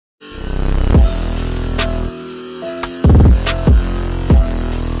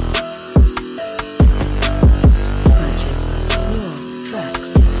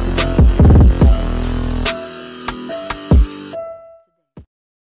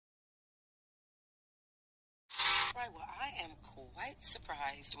right, well, I am quite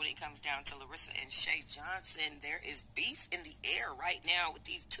surprised when it comes down to Larissa and Shay Johnson. There is beef in the air right now with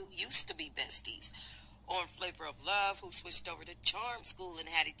these two used-to-be besties on Flavor of Love, who switched over to Charm School and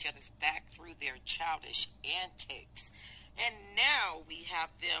had each other's back through their childish antics. And now we have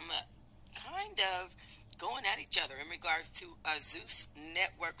them kind of going at each other in regards to a Zeus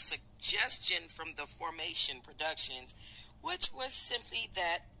Network suggestion from the Formation Productions, which was simply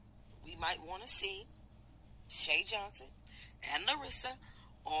that we might want to see Shay Johnson and Larissa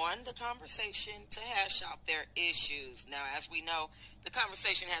on the conversation to hash out their issues. Now, as we know, the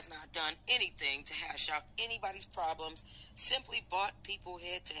conversation has not done anything to hash out anybody's problems, simply brought people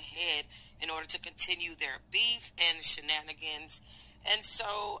head to head in order to continue their beef and shenanigans. And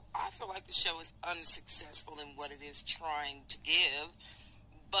so I feel like the show is unsuccessful in what it is trying to give.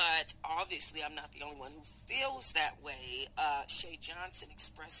 But obviously, I'm not the only one who feels that way. Shay Johnson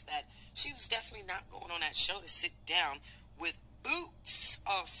expressed that she was definitely not going on that show to sit down with Boots,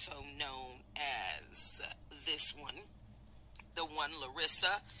 also known as this one, the one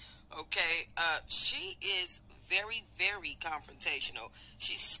Larissa. Okay, she is very, very confrontational.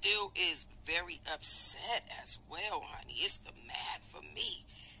 She still is very upset as well, honey. It's the mad for me.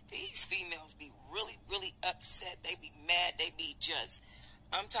 These females be really, really upset. They be mad. They be just...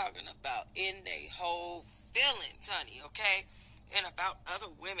 I'm talking about in they whole feelings, honey, okay? And about other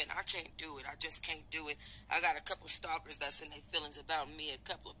women, I can't do it. I just can't do it. I got a couple stalkers that's in their feelings about me, a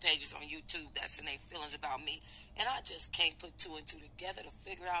couple of pages on YouTube that's in their feelings about me, and I just can't put two and two together to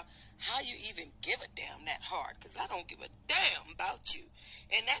figure out how you even give a damn that hard, because I don't give a damn about you.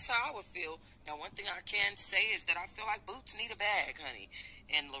 And that's how I would feel. Now, one thing I can say is that I feel like Boots need a bag, honey.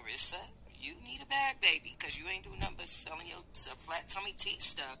 And Larissa, you need a bag, baby, because you ain't doing nothing but selling your flat tummy tea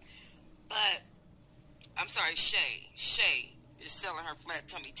stuff. But, I'm sorry, Shay is selling her flat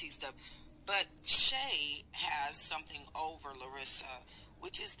tummy tea stuff. But Shay has something over Larissa,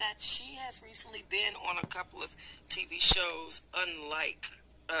 which is that she has recently been on a couple of TV shows, unlike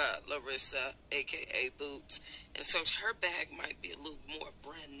Larissa, a.k.a. Boots. And so her bag might be a little more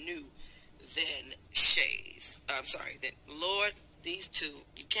brand new than Shay's. I'm sorry, Lord, these two,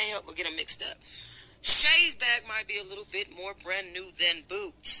 you can't help but get them mixed up. Shay's bag might be a little bit more brand new than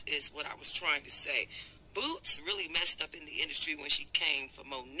Boots, is what I was trying to say. Boots really messed up in the industry when she came for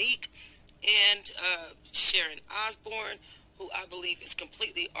Monique and Sharon Osbourne, who I believe is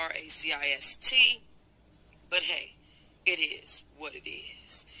completely racist. But hey, it is what it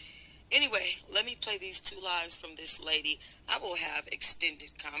is. Anyway, let me play these two lives from this lady. I will have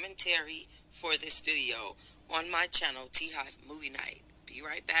extended commentary for this video on my channel, Teahive Movie Night. Be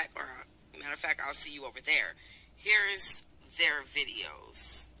right back, or matter of fact, I'll see you over there. Here's their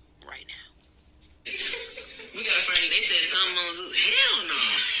videos right now. We gotta find. They said something on Zeus. Hell no.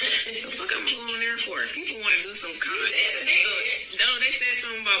 The fuck I'm going there for? People want to do some content. So, no, they said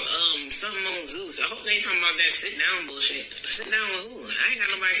something about something on Zeus. I hope they ain't talking about that sit down bullshit. Sit down with who? I ain't got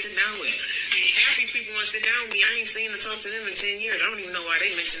nobody to sit down with. Half these people want to sit down with me. I ain't seen to talk to them in 10 years. I don't even know why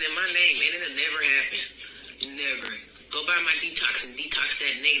they mentioning my name, and it'll never happen. Never. Go buy my detox and detox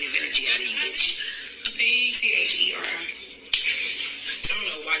that negative energy out of you, bitch. Teher. I don't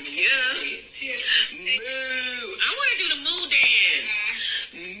know why. Yeah. Moo. I want to do the moo dance.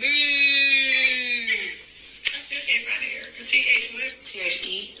 Moo. I still can't find it.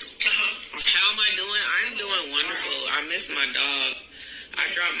 T-H-E. How am I doing? I'm doing wonderful. I miss my dog. I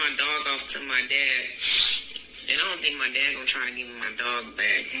dropped my dog off to my dad. And I don't think my dad gonna try to give me my dog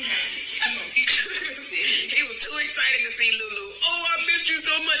back. He was too excited to see Lulu. Oh, I missed you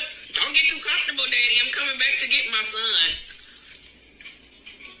so much. Don't get too comfortable, Daddy. I'm coming back to get my son.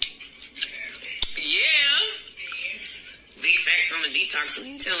 Yeah. Big facts on the detox. So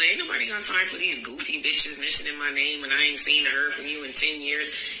you telling ain't nobody got time for these goofy bitches mentioning my name and I ain't seen or heard from you in 10 years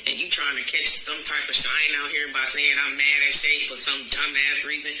and you trying to catch some type of shine out here by saying I'm mad at Shay for some dumbass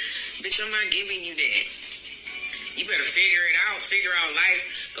reason. Bitch, I'm not giving you that. You better figure it out, figure out life,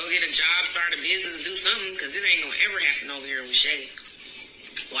 go get a job, start a business, do something, because it ain't going to ever happen over here with Shay.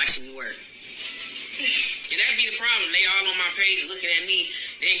 Watching you work. And that be the problem. They all on my page looking at me,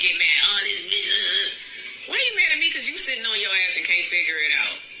 then get mad. Oh, this bitch, Why you mad at me? Because you sitting on your ass and can't figure it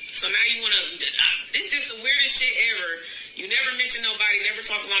out. So now you want to, it's just the weirdest shit ever. You never mention nobody, never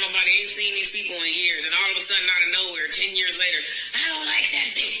talk about nobody, ain't seen these people in years, and all of a sudden, out of nowhere, 10 years later, I don't like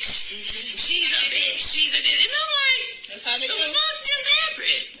that bitch. She's a bitch. She's a bitch. And I'm like, that's how they the fuck just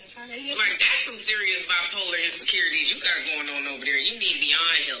happened? That's how they get. Like, that's some serious bipolar insecurities you got going on over there. You need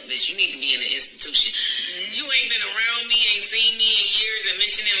beyond help, bitch. You need to be in an institution. You ain't been around me, ain't seen me in years, and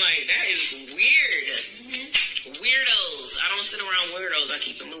mentioning like, that is weird. Weirdos. I don't sit around weirdos. I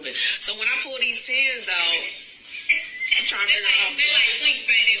keep it moving. So when I pull these pins out, I'm trying to figure out. They like Blink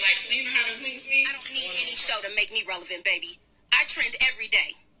saying they like, you know how to Blink sing? I don't need any show to make me relevant, baby. I trend every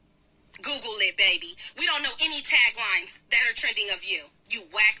day. Google it, baby. We don't know any taglines that are trending of you. You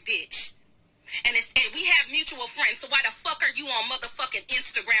whack bitch. And we have mutual friends, so why the fuck are you on motherfucking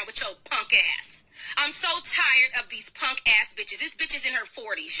Instagram with your punk ass? I'm so tired of these punk ass bitches. This bitch is in her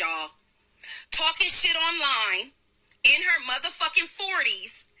 40s, y'all. Talking shit online in her motherfucking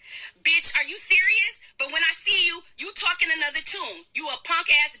 40s. Bitch, are you serious? But when I see you, you talking another tune. You a punk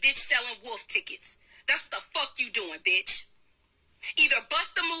ass bitch selling wolf tickets. That's what the fuck you doing, bitch. Either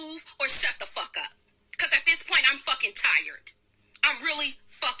bust a move or shut the fuck up. Because at this point, I'm fucking tired. I'm really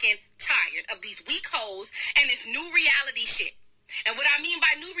fucking tired of these weak hoes and this new reality shit. And what I mean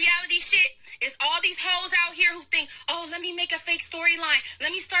by new reality shit is all these hoes out here who think, oh, let me make a fake storyline.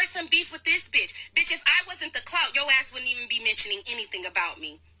 Let me start some beef with this bitch. Bitch, if I wasn't the clout, your ass wouldn't even be mentioning anything about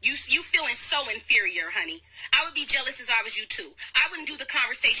me. You feeling so inferior, honey. I would be jealous if I was you too. I wouldn't do the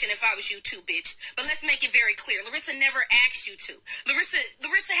conversation if I was you too, bitch. But let's make it very clear. Larissa never asked you to.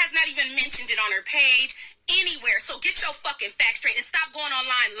 Larissa has not even mentioned it on her page anywhere. So get your fucking facts straight and stop going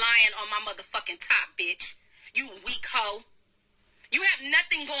online lying on my motherfucking top, bitch. You weak hoe. You have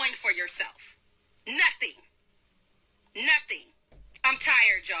nothing going for yourself. Nothing. Nothing. I'm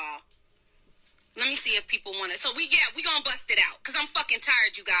tired, y'all. Let me see if people want it. So we gonna bust it out. Because I'm fucking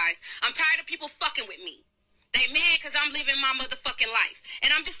tired, you guys. I'm tired of people fucking with me. They mad because I'm living my motherfucking life.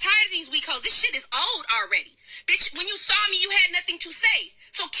 And I'm just tired of these weak hoes. This shit is old already. Bitch, when you saw me, you had nothing to say.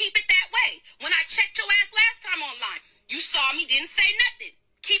 So keep it that way. When I checked your ass last time online, you saw me, didn't say nothing.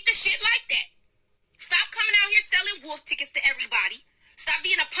 Keep the shit like that. Stop coming out here selling wolf tickets to everybody. Stop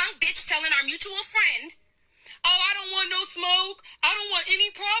being a punk bitch telling our mutual friend, oh, I don't want no smoke. I don't want any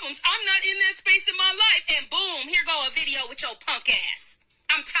problems. I'm not in that space in my life. And boom, here go a video with your punk ass.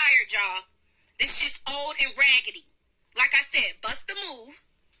 I'm tired, y'all. This shit's old and raggedy. Like I said, bust the move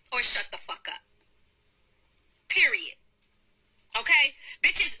or shut the fuck up. Period. Okay?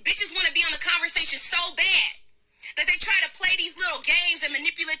 Bitches want to be on the conversation so bad that they try to play these little games and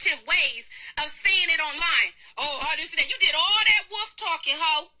manipulative ways of saying it online. Oh, this and that. You did all that wolf talking,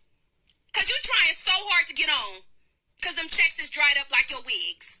 hoe. Because you're trying so hard to get on. Because them checks is dried up like your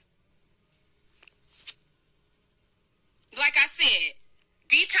wigs. Like I said,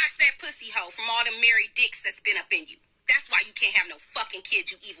 detox that pussy hoe from all the married dicks that's been up in you. That's why you can't have no fucking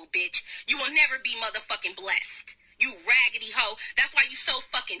kids, you evil bitch. You will never be motherfucking blessed. You raggedy hoe. That's why you so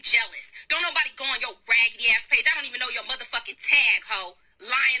fucking jealous. Don't nobody go on your raggedy ass page. I don't even know your motherfucking tag, hoe.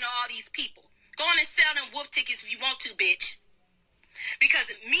 Lying to all these people. Go on and sell them wolf tickets if you want to, bitch.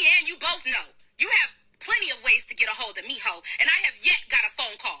 Because me and you both know, you have plenty of ways to get a hold of me, ho. And I have yet got a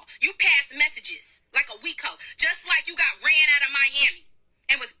phone call. You passed messages like a weak hoe. Just like you got ran out of Miami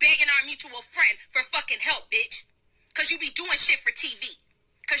and was begging our mutual friend for fucking help, bitch. Because you be doing shit for TV.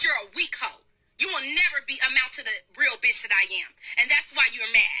 Because you're a weak hoe. You will never amount to the real bitch that I am. And that's why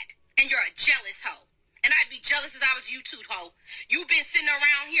you're mad. And you're a jealous hoe. And I'd be jealous as I was you too, ho. You've been sitting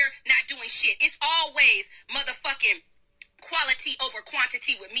around here not doing shit. It's always motherfucking quality over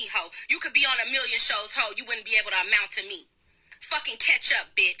quantity with me, ho. You could be on a million shows, ho. You wouldn't be able to amount to me. Fucking catch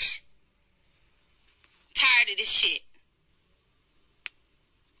up, bitch. Tired of this shit.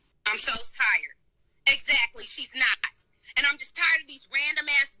 I'm so tired. Exactly, she's not. And I'm just tired of these random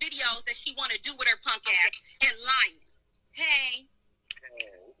ass videos that she want to do with her punk ass and lying. Hey.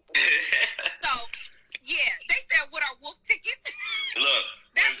 So, yeah, they said what are wolf tickets? Look.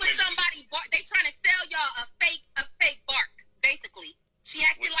 That's when somebody bought, they trying to sell y'all a fake bark, basically. She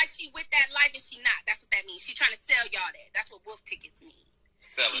acting like she with that life and she not. That's what that means. She trying to sell y'all that. That's what wolf tickets mean.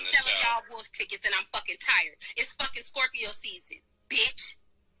 She's selling y'all wolf tickets and I'm fucking tired. It's fucking Scorpio season, bitch.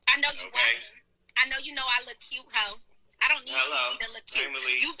 I know you watching. I know you know I look cute, ho. I don't need TV to look cute.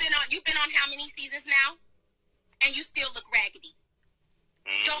 You've been on how many seasons now? And you still look raggedy.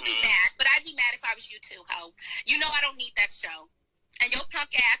 Mm-hmm. Don't be mad, but I'd be mad if I was you too, ho. You know I don't need that show. And your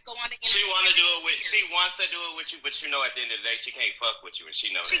punk ass go on the internet. She wants to do it with you, but you know at the end of the day she can't fuck with you, and she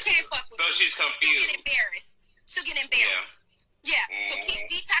knows she can't fuck with you. So she's confused. She'll get embarrassed. Yeah. Mm-hmm. So keep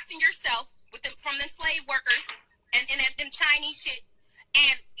detoxing yourself with them from them slave workers and them Chinese shit.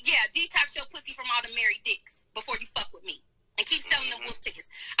 And yeah, detox your pussy from all the married dicks before you fuck with me. And keep selling them wolf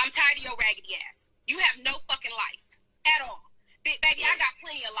tickets. I'm tired of your raggedy ass. You have no fucking life at all. Baby, I got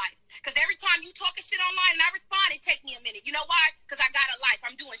plenty of life. Because every time you talking shit online and I respond, it take me a minute. You know why? Because I got a life.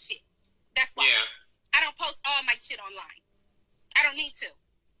 I'm doing shit. That's why. Yeah. I don't post all my shit online. I don't need to.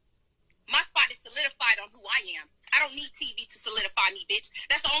 My spot is solidified on who I am. I don't need TV to solidify me, bitch.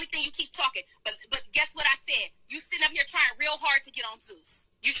 That's the only thing you keep talking. But guess what I said? You sitting up here trying real hard to get on Zeus.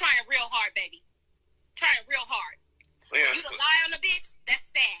 You trying real hard, baby. Trying real hard. Yeah. For you to lie on a bitch, that's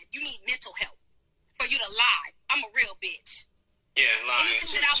sad. You need mental help. For you to lie. I'm a real bitch. Yeah, lying.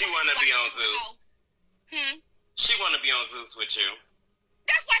 She want to be on Zeus. She want to be on Zeus with you.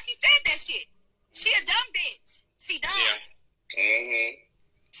 That's why she said that shit. She a dumb bitch. She dumb. Yeah.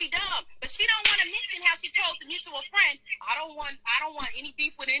 She dumb. But she don't want to mention how she told the mutual friend, I don't want any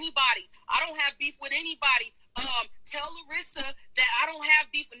beef with anybody. I don't have beef with anybody. Tell Larissa that I don't have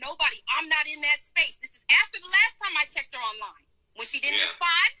beef with nobody. I'm not in that space. This is after the last time I checked her online. When she didn't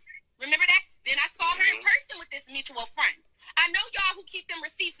respond, remember that? Then I saw her in person with this mutual friend. I know y'all who keep them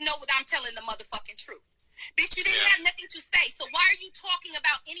receipts know what I'm telling the motherfucking truth. Bitch, you didn't have nothing to say. So why are you talking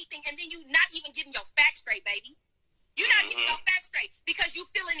about anything and then you not even getting your facts straight, baby? You're not getting your facts straight because you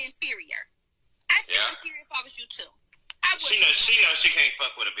feeling inferior. I feel inferior if I was you too. I would. She knows she can't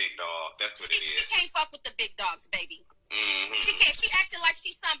fuck with a big dog. That's what it is. She can't fuck with the big dogs, baby. She can't. She acting like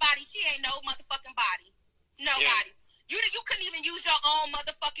she's somebody. She ain't no motherfucking body. Nobody. You couldn't even use your own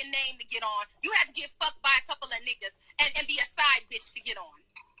motherfucking name to get on. You had to get fucked by a couple of niggas and be a side bitch to get on.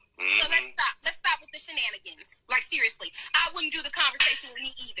 So let's stop. Let's stop with the shenanigans. Like, seriously. I wouldn't do the conversation with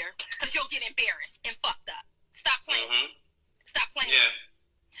me either because you'll get embarrassed and fucked up. Stop playing with me. Stop playing with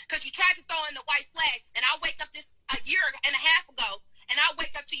me. Because you tried to throw in the white flags, and I wake up a year and a half ago, and I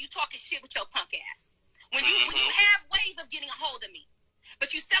wake up to you talking shit with your punk ass. When you have ways of getting a hold of me,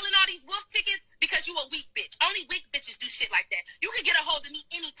 but you selling all these wolf tickets because you a weak bitch. Only weak bitches do shit like that. You can get a hold of me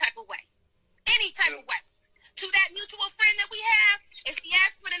any type of way. Any type of way. To that mutual friend that we have, if she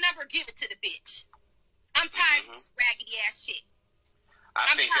asks for the number, give it to the bitch. I'm tired of this raggedy ass shit.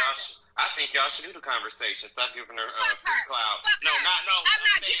 I think y'all should do the conversation. Stop giving her free clout. No. I'm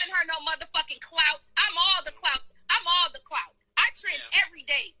not giving her no motherfucking clout. I'm all the clout. I trend every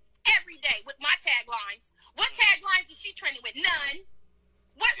day with my taglines. What taglines is she trending with? None.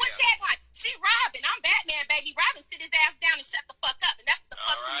 What tagline? She Robin. I'm Batman, baby. Robin sit his ass down and shut the fuck up, and that's what the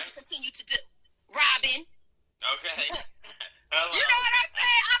fuck she need to continue to do. Robin. Okay. Hello. You know what I'm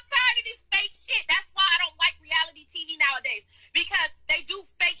saying? I'm tired of this fake shit. That's why I don't like reality TV nowadays. Because they do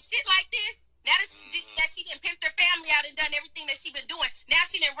fake shit like this. Now that she done pimped her family out and done everything that she been doing, now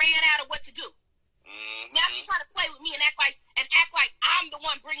she done ran out of what to do. Now she trying to play with me and act like I'm the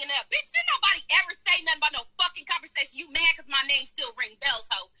one bringing it up. Bitch, did nobody ever say nothing about no fucking conversation? You mad because my name still ring bells,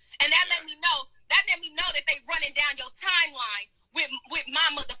 ho? And that let me know that they running down your timeline with my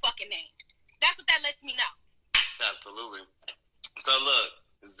motherfucking name. That's what that lets me know. Absolutely. So look,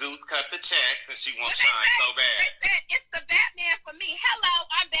 Zeus cut the checks and she won't shine so bad. They said it's the Batman for me. Hello,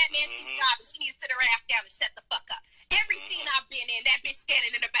 I'm Batman. She's Robin. She needs to sit her ass down and shut the fuck up. Every scene I've been in, that bitch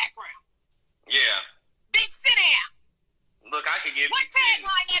standing in the background. Yeah. Bitch, sit down. Look, I could give what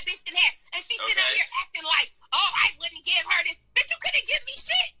tagline that bitch done had, and she sitting up here acting like, oh, I wouldn't give her this. Bitch, you couldn't give me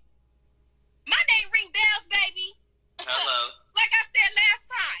shit. My name ring bells, baby. Hello. Like I said last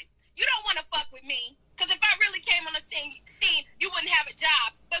time, you don't want to fuck with me. Because if I really came on the scene, you wouldn't have a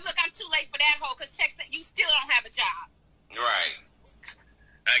job. But look, I'm too late for that hoe because check said you still don't have a job. Right.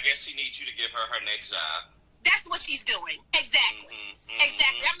 I guess she needs you to give her next job. That's what she's doing. Exactly.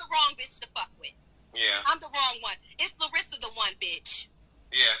 Exactly. I'm the wrong bitch to fuck with. Yeah. I'm the wrong one. It's Larissa the one, bitch.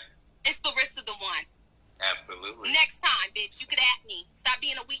 Yeah. It's Larissa the one. Absolutely. Next time, bitch, you could at me. Stop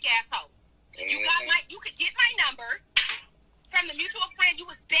being a weak asshole. You could get my number from the mutual friend you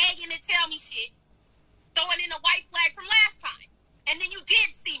was begging to tell me shit. Throwing in a white flag from last time. And then you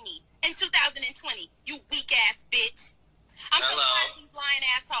did see me in 2020, you weak ass bitch. I'm so tired of these lying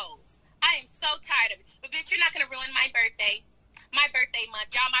assholes. I am so tired of it. But bitch, you're not gonna ruin my birthday. My birthday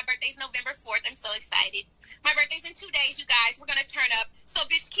month. Y'all, my birthday's November 4th. I'm so excited. My birthday's in 2 days, you guys. We're gonna turn up. So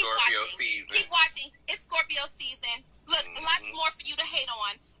bitch, keep Scorpio watching. Season. Keep watching. It's Scorpio season. Look, lots more for you to hate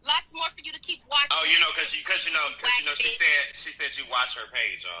on. Lots more for you to keep watching. Oh, you know, because she said you watch her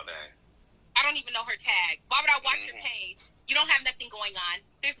page all day. I don't even know her tag. Why would I watch your page? You don't have nothing going on.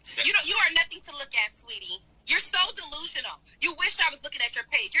 You are nothing to look at, sweetie. You're so delusional. You wish I was looking at your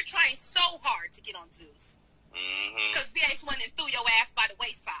page. You're trying so hard to get on Zeus. Because VH1 and threw your ass by the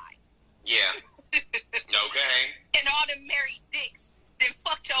wayside. Yeah. Okay. And all them married dicks then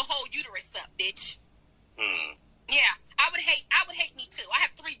fucked your whole uterus up, bitch. Yeah. I would hate me too. I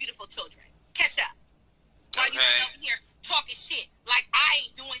have 3 beautiful children. Catch up. While you sitting over here talking shit like I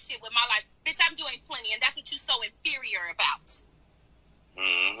ain't doing shit with my life. Bitch, I'm doing plenty, and that's what you're so inferior about.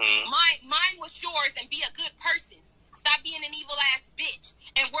 Mine was yours, and be a good person. Stop being an evil-ass bitch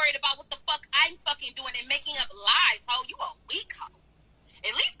and worried about what the fuck I'm fucking doing and making up lies, ho. You a weak hoe.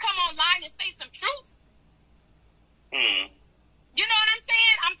 At least come online and say some truth. You know what I'm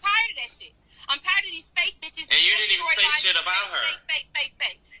saying? I'm tired of that shit. I'm tired of these fake bitches. And you didn't even say shit about her. Fake.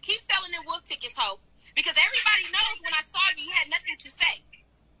 Keep selling them wolf tickets, ho. Because everybody knows when I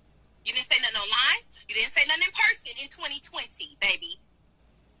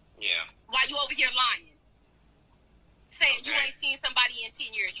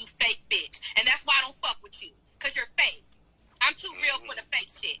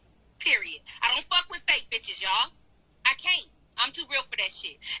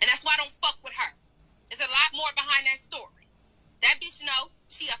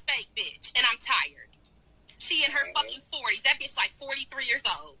 40s. That bitch like 43 years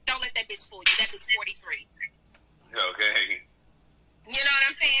old. Don't let that bitch fool you. That bitch 43. Okay. You know what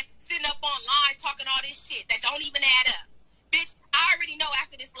I'm saying? Sitting up online talking all this shit that don't even add up. Bitch, I already know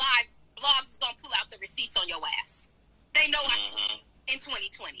after this live, blogs is gonna pull out the receipts on your ass. They know I saw you in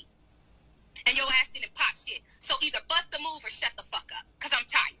 2020. And your ass didn't pop shit. So either bust the move or shut the fuck up. Because I'm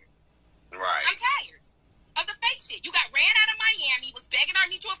tired. Right. I'm tired of the fake shit. You got ran out of Miami, was begging our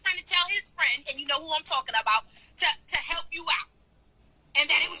mutual friend to tell his friend, and you know who I'm talking about, to help you out. And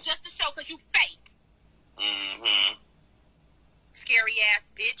that it was just a show because you fake. Scary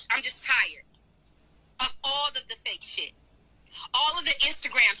ass bitch. I'm just tired of all of the fake shit. All of the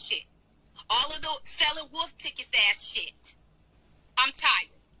Instagram shit. All of the selling wolf tickets ass shit. I'm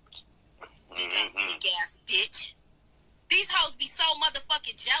tired. Big ass bitch. These hoes be so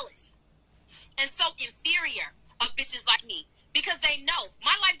motherfucking jealous and so inferior of bitches like me because they know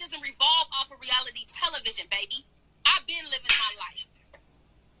my life doesn't revolve off of reality television, baby. I've been living my life.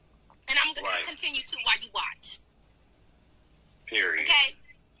 And I'm going to continue to while you watch. Period. Okay?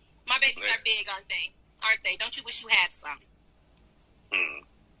 My babies are big, aren't they? Aren't they? Don't you wish you had some?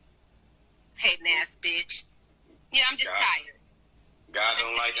 Hating ass bitch. Yeah, I'm just tired. God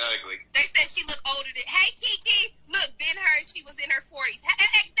don't like ugly. They said she looked older than... Hey, Kiki. Look, Ben heard she was in her 40s.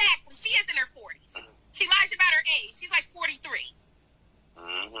 Exactly. She is in her 40s. She lies about her age. She's like 43.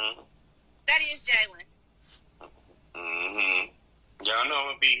 That is Jalen. Y'all know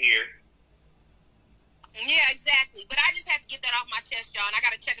I'm going to be here. Yeah, exactly. But I just have to get that off my chest, y'all. And I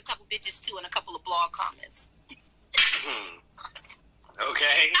got to check a couple bitches, too, and a couple of blog comments.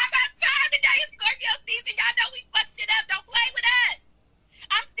 Okay. I got time today. It's Scorpio season. Y'all know we fuck shit up. Don't play with us.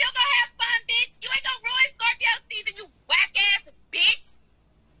 I'm still gonna have fun, bitch. You ain't gonna ruin Scorpio season, you whack ass bitch.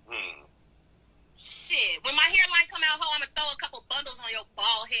 Shit. When my hairline come out, I'm gonna throw a couple bundles on your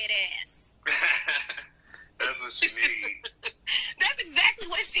bald head ass. That's what she need. That's exactly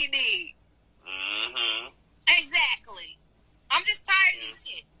what she need. Exactly. I'm just tired of this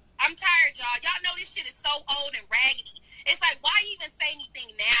shit. I'm tired, y'all. Y'all know this shit is so old and raggedy. It's like, why even say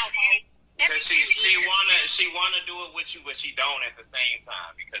anything now, ho? Because she wanna do it with you, but she don't at the same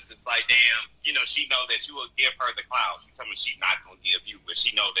time. Because it's like, damn, you know, she know that you will give her the clout. She told me she's not gonna give you, but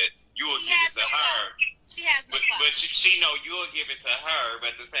she know that you will give it to her. She has no clout. But she know you'll give it to her,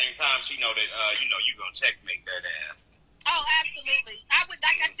 but at the same time, she know that you know you gonna checkmate that ass. Oh, absolutely. I would,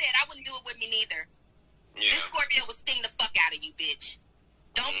 like I said, I wouldn't do it with me neither. Yeah. This Scorpio will sting the fuck out of you, bitch.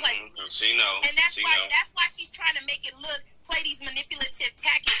 Don't play with me. She know. And that's why she's trying to make it look, play these manipulative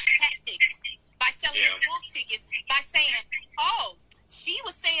tactics by selling these wolf tickets, by saying, oh, she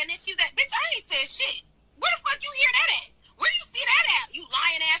was saying this, she that. Bitch, I ain't said shit. Where the fuck you hear that at? Where you see that at? You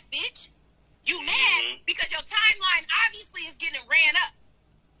lying ass bitch. You mad because your timeline obviously is getting ran up.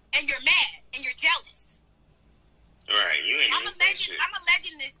 And you're mad. And you're jealous. Right. You ain't I'm a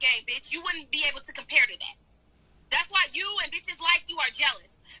legend in this game, bitch. You wouldn't be able to compare to that. That's why you and bitches like you are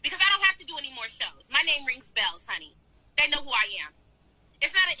jealous. Because I don't have to do any more shows. My name rings bells, honey. They know who I am.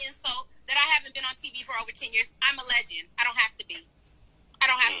 It's not an insult that I haven't been on TV for over 10 years. I'm a legend. I don't have to be.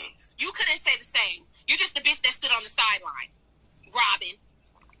 I don't have to. You couldn't say the same. You're just the bitch that stood on the sideline. Robin.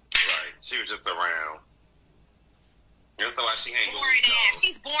 Right. She was just around. That's why she ain't boring ass.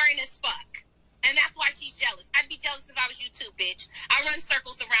 She's boring as fuck. And that's why she's jealous. I'd be jealous if I was you too, bitch. I run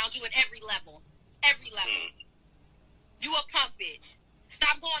circles around you at every level. Every level. You a punk bitch.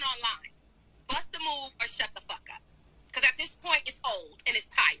 Stop going online. Bust the move or shut the fuck up. Because at this point, it's old and it's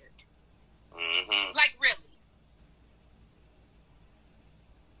tired. Like, really.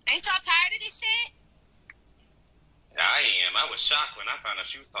 Ain't y'all tired of this shit? I am. I was shocked when I found out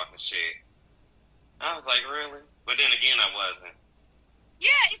she was talking shit. I was like, really? But then again, I wasn't.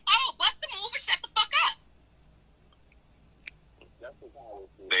 Yeah, it's old. Bust the move or shut the fuck up.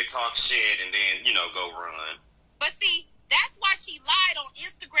 They talk shit and then, you know, go run. But see, that's why she lied on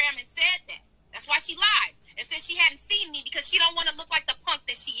Instagram and said that. That's why she lied and said she hadn't seen me because she don't want to look like the punk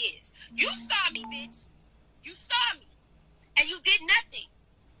that she is. You saw me, bitch. You saw me. And you did nothing.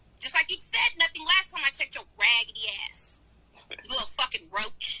 Just like you said nothing last time I checked your raggedy ass. Little fucking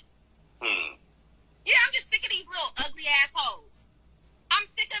roach. Yeah, I'm just sick of these little ugly assholes. I'm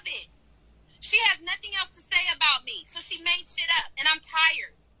sick of it. She has nothing else to say about me, so she made shit up, and I'm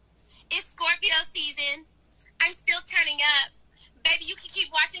tired. It's Scorpio season. I'm still turning up. Baby, you can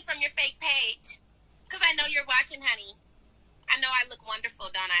keep watching from your fake page. Because I know you're watching, honey. I know I look wonderful,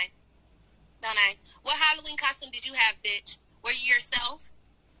 don't I? Don't I? What Halloween costume did you have, bitch? Were you yourself?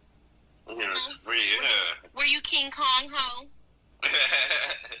 Yeah. Were you King Kong, ho?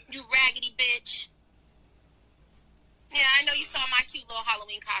 You raggedy bitch. Yeah, I know you saw my cute little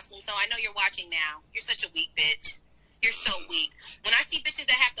Halloween costume, so I know you're watching now. You're such a weak bitch. You're so weak. When I see bitches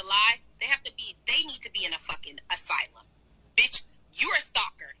that have to lie, they need to be in a fucking asylum. Bitch, you're a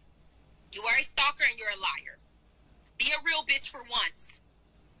stalker. You are a stalker and you're a liar. Be a real bitch for once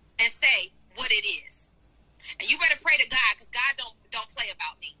and say what it is. And you better pray to God, because God don't play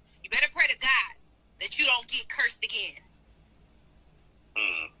about me. You better pray to God that you don't get cursed again.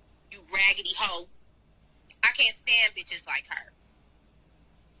 You raggedy hoe. I can't stand bitches like her.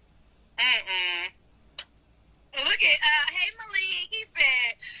 Look at, hey Malik, he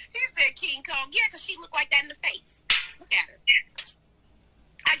said King Kong. Yeah, because she looked like that in the face. Look at her.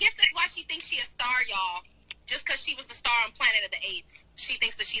 I guess that's why she thinks she a star, y'all. Just because she was the star on Planet of the Apes, she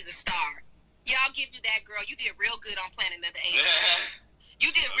thinks that she's a star. Yeah, I'll give you that, girl. You did real good on Planet of the Apes.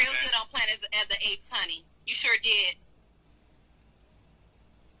 You did real good on Planet of the Apes, honey. You sure did.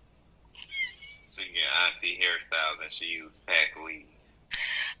 She get auntie hairstyles and she used pack weed.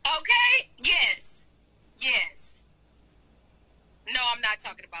 Okay? Yes. Yes. No, I'm not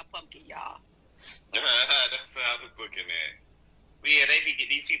talking about pumpkin, y'all. That's what I was looking at. But yeah,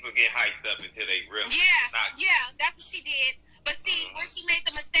 these people get hyped up until they really that's what she did. But see, where she made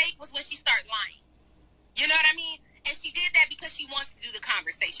the mistake was when she started lying. You know what I mean? And she did that because she wants to do the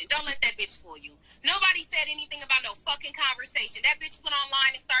conversation. Don't let that bitch fool you. Nobody said anything about no fucking conversation. That bitch went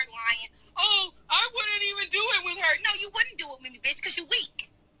online and started lying. Oh, I wouldn't even do it with her. No, you wouldn't do it with me, bitch, because you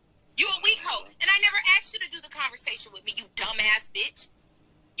weak. You a weak hoe. And I never asked you to do the conversation with me, you dumbass bitch.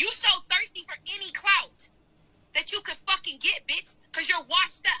 You so thirsty for any clout that you could fucking get, bitch, because you're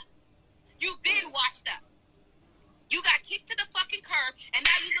washed up. You've been washed up. You got kicked to the fucking curb, and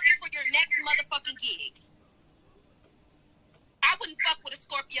now you're looking for your next motherfucking gig. I wouldn't fuck with a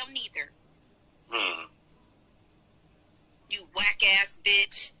Scorpio neither. You whack-ass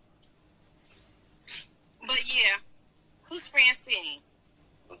bitch. But yeah, who's Francine?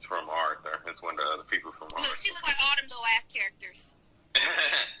 It's from Arthur. It's one of the other people from Arthur. Look, she look like all them little ass characters.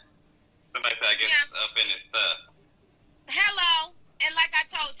 Somebody said I guess up in his stuff. Hello, and like I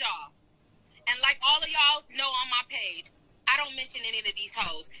told y'all, and like all of y'all know on my page, I don't mention any of these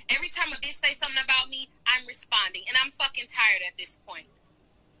hoes. Every time a bitch say something about me, I'm responding, and I'm fucking tired at this point.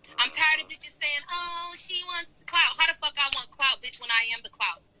 I'm tired of bitches saying, oh, she wants clout. How the fuck I want clout, bitch, when I am the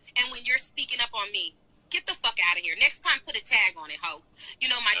clout? And when you're speaking up on me, get the fuck out of here. Next time, put a tag on it, ho. You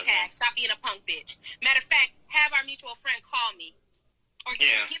know my tag. Stop being a punk bitch. Matter of fact, have our mutual friend call me. Or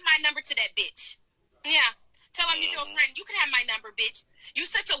get my number to that bitch. Yeah. Tell our mutual friend, you can have my number, bitch. You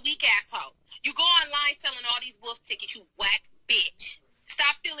such a weak asshole. You go online selling all these wolf tickets, you whack bitch.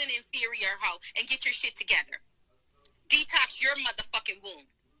 Stop feeling inferior, ho, and get your shit together. Detox your motherfucking womb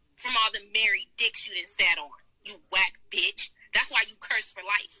from all the married dicks you done sat on. You whack bitch. That's why you curse for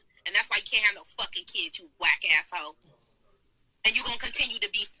life. And that's why you can't have no fucking kids, you whack asshole. And you gonna continue to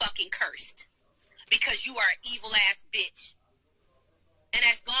be fucking cursed. Because you are an evil ass bitch. And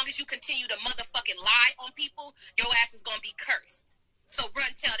as long as you continue to motherfucking lie on people, your ass is gonna be cursed. So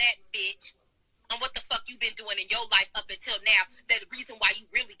run tell that bitch on what the fuck you been doing in your life up until now. That's the reason why you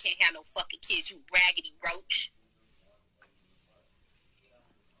really can't have no fucking kids, you raggedy roach.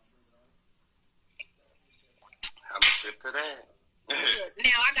 How much shit to that? Look,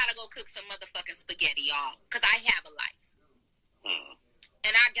 now I gotta go cook some motherfucking spaghetti, y'all. Because I have a life.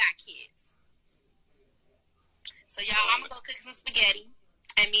 And I got kids. So y'all, I'm gonna go cook some spaghetti.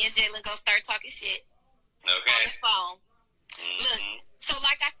 And me and Jalen gonna start talking shit on the phone. Look, so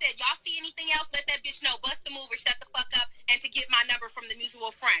like I said, y'all see anything else, let that bitch know. Bust the move or shut the fuck up. And to get my number from the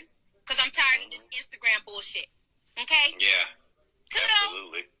mutual friend. Because I'm tired of this Instagram bullshit. Okay? Yeah. Toodles.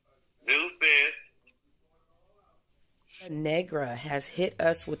 Absolutely. Deuces. Negra has hit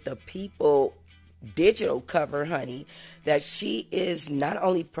us with the People digital cover, honey, that she is not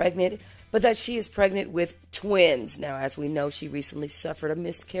only pregnant, but that she is pregnant with twins. Now, as we know, she recently suffered a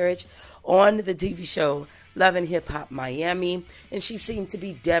miscarriage on the TV show Love and Hip Hop Miami, and she seemed to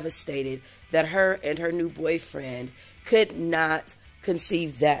be devastated that her and her new boyfriend could not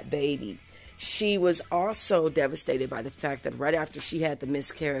conceive that baby. She was also devastated by the fact that right after she had the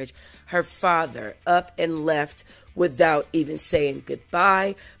miscarriage, her father up and left without even saying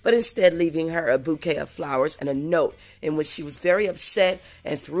goodbye, but instead leaving her a bouquet of flowers and a note in which she was very upset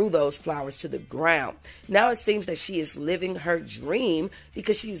and threw those flowers to the ground. Now it seems that she is living her dream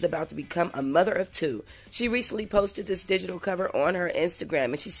because she is about to become a mother of two. She recently posted this digital cover on her Instagram,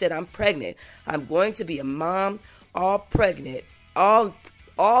 and she said, "I'm pregnant. I'm going to be a mom, all pregnant, all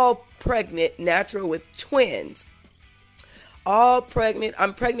pregnant, natural with twins. All pregnant.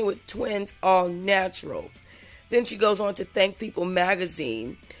 I'm pregnant with twins, all natural." Then she goes on to thank People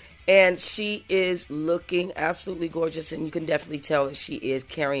magazine And she is looking absolutely gorgeous, and you can definitely tell that she is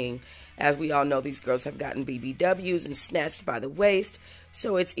carrying. As we all know, these girls have gotten BBWs and snatched by the waist,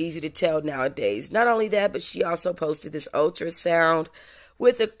 so it's easy to tell nowadays. Not only that, but she also posted this ultrasound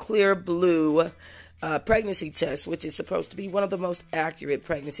with a clear blue pregnancy test, which is supposed to be one of the most accurate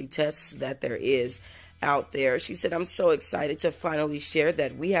pregnancy tests that there is out there. She said, "I'm so excited to finally share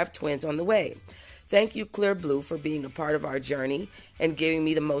that we have twins on the way. Thank you, Clear Blue, for being a part of our journey and giving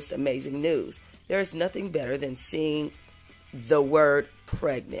me the most amazing news. There is nothing better than seeing the word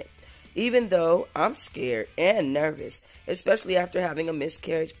pregnant. Even though I'm scared and nervous, especially after having a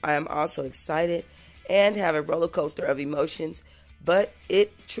miscarriage, I am also excited and have a roller coaster of emotions, but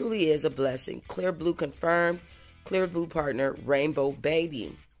it truly is a blessing. Clear Blue confirmed. Clear Blue partner, Rainbow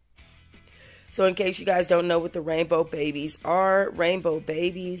Baby." So in case you guys don't know what the rainbow babies are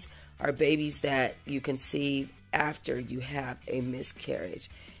babies that you conceive after you have a miscarriage.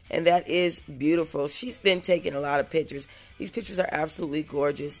 And that is beautiful. She's been taking a lot of pictures. These pictures are absolutely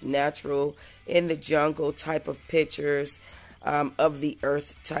gorgeous, natural, in the jungle type of pictures, of the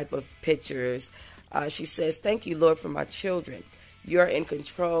earth type of pictures. She says, "Thank you, Lord, for my children. You are in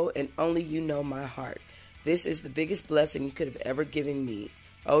control and only you know my heart. This is the biggest blessing you could have ever given me.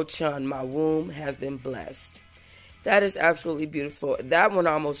 Oh, Chun, my womb has been blessed." That is absolutely beautiful. That one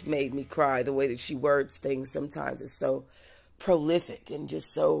almost made me cry. The way that she words things sometimes is so prolific and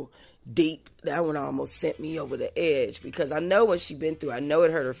just so deep. That one almost sent me over the edge because I know what she's been through. I know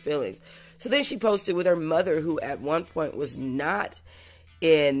it hurt her feelings. So then she posted with her mother, who at one point was not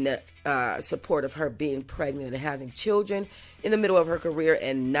in support of her being pregnant and having children in the middle of her career,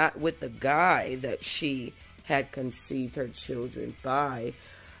 and not with the guy that she had conceived her children by.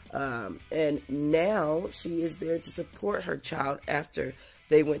 And now she is there to support her child after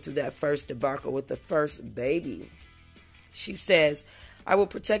they went through that first debacle with the first baby. She says, "I will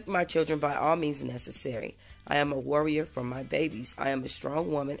protect my children by all means necessary. I am a warrior for my babies. I am a strong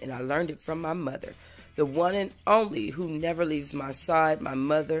woman, and I learned it from my mother, the one and only who never leaves my side, my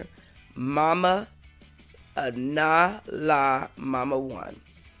mother, Mama Na La Mama One.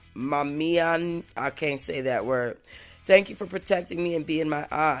 Mamian," I can't say that word. "Thank you for protecting me and being my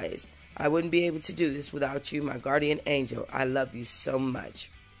eyes. I wouldn't be able to do this without you, my guardian angel. I love you so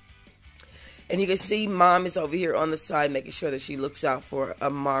much." And you can see Mom is over here on the side making sure that she looks out for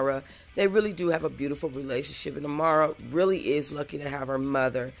Amara. They really do have a beautiful relationship, and Amara really is lucky to have her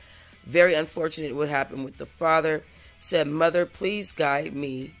mother. Very unfortunate what happened with the father. Said, "Mother, please guide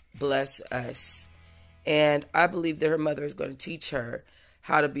me, bless us." And I believe that her mother is going to teach her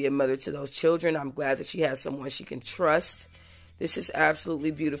how to be a mother to those children. I'm glad that she has someone she can trust. This is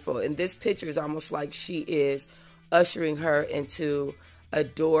absolutely beautiful. And this picture is almost like she is ushering her into a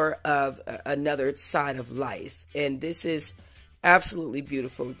door of another side of life. And this is absolutely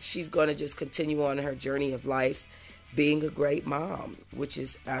beautiful. She's going to just continue on her journey of life, being a great mom, which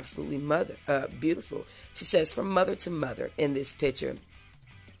is absolutely beautiful. She says, "From mother to mother" in this picture.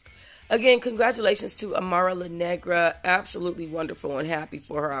 Again, congratulations to Amara La Negra. Absolutely wonderful and happy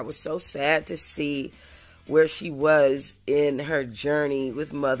for her. I was so sad to see where she was in her journey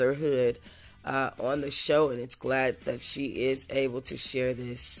with motherhood on the show, and it's glad that she is able to share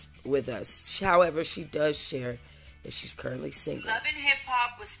this with us. However, she does share that she's currently single. Love and Hip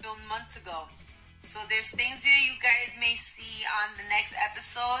Hop was filmed months ago, so there's things that you guys may see on the next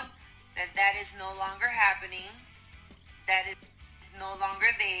episode that is no longer happening, that is no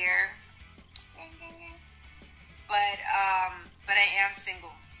longer there. But I am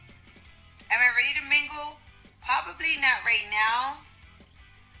single. Am I ready to mingle? Probably not right now.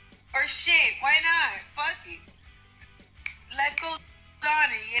 Or shit, why not? Fuck it. Life goes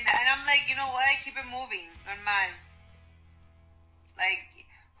on, and I'm like, you know what? I keep it moving on mine. Like,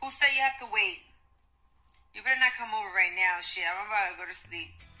 who said you have to wait? You better not come over right now, shit. I'm about to go to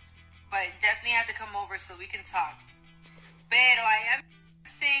sleep. But definitely have to come over so we can talk. Pero I am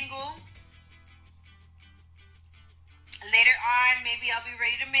single. Later on, maybe I'll be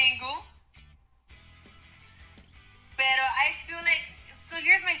ready to mingle. Pero I feel like, so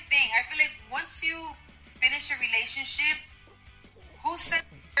here's my thing. I feel like once you finish a relationship, who said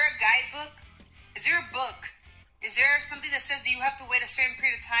there a guidebook? Is there a book? Is there something that says that you have to wait a certain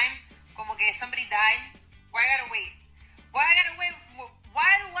period of time? Como que somebody died? Why I gotta wait? Why I gotta wait? Why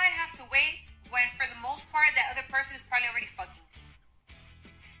do I have to wait when for the most part that other person is probably already fucking?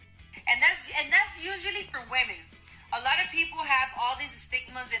 And that's usually for women. A lot of people have all these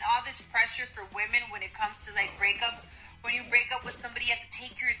stigmas and all this pressure for women when it comes to like breakups. When you break up with somebody, you have to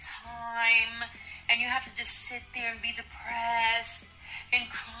take your time and you have to just sit there and be depressed and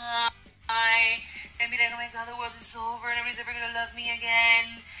cry and be like, oh my God, the world is over and nobody's ever gonna love me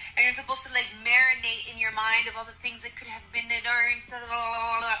again. and you're supposed to like marinate in your mind of all the things that could have been learned,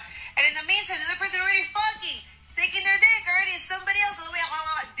 and in the meantime, the other person already fucking sticking their dick already in somebody else all the way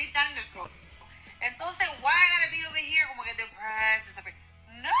deep down in their throat. Entonces, why I gotta be over here como que depressed and stuff?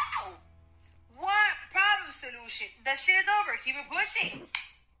 No! One problem solution. That shit is over. Keep it pushing.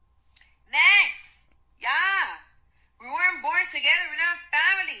 Next. Yeah. We weren't born together. We're not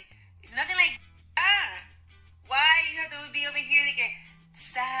family. Nothing like that. Why you have to be over here like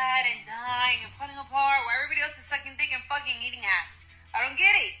sad and dying and falling apart while everybody else is sucking dick and fucking eating ass? I don't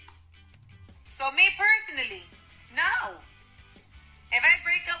get it. So me personally, no. If I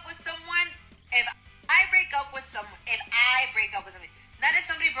break up with somebody, not if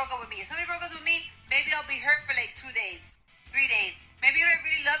somebody broke up with me. If somebody broke up with me, maybe I'll be hurt for like 2 days, 3 days. Maybe if I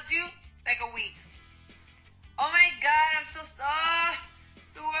really loved you, like a week. Oh my God, I'm so,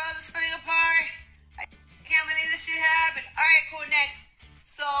 the world is falling apart. I can't believe this shit happened. Alright, cool, next.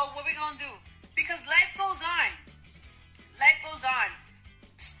 So, what we gonna do? Because life goes on. Life goes on.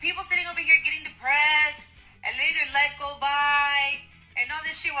 People sitting over here getting depressed and letting their life go by and all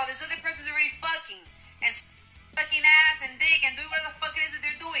this shit while this other person's already fucking and sucking ass and dick and doing whatever the fuck it is that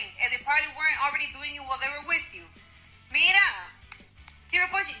they're doing, and they probably weren't already doing it while they were with you. Mira, keep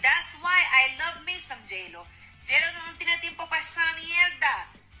it pushing. That's why I love me some J-Lo. J-Lo no tiene tiempo para esa mierda.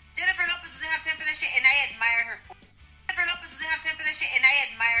 Jennifer Lopez doesn't have time for that shit, and I admire her for it. Jennifer Lopez doesn't have time for that shit, and I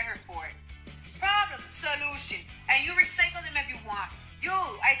admire her for it. Problem, solution, and you recycle them if you want.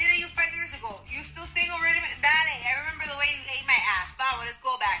 I did it 5 years ago. You still single, ready? Dale, I remember the way you ate my ass. Vamos, let's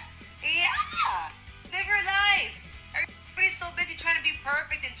go back. Yeah, live your life. Everybody's so busy trying to be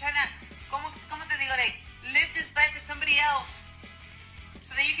perfect and trying to, como te digo, like, live this life for somebody else.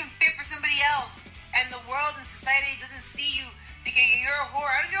 So that you can fit for somebody else. And the world and society doesn't see you thinking you're a whore.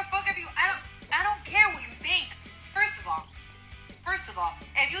 I don't give a fuck if you, I don't care what you think. First of all,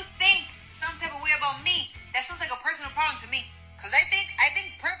 if you think some type of way about me, that sounds like a personal problem to me. Because I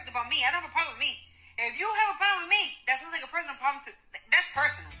think perfect about me. I don't have a problem with me. If you have a problem with me, that sounds like a personal problem to... That's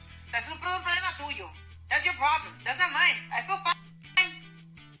personal. That's un problema tuyo. That's your problem. That's not mine. I feel fine.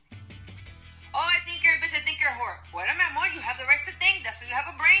 Oh, I think you're a bitch. I think you're a whore. Well, mi amor, you have the right to think. That's why you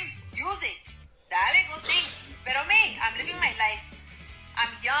have a brain. Use it. Dale, go think. Pero me, I'm living my life. I'm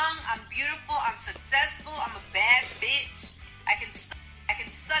young. I'm beautiful. I'm successful. I'm a bad bitch. I can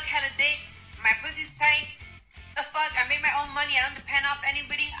suck hella dick. My pussy's tight. The fuck? I make my own money. I don't depend off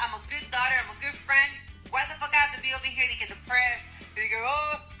anybody. I'm a good daughter. I'm a good friend. Why the fuck I have to be over here to get depressed? They go,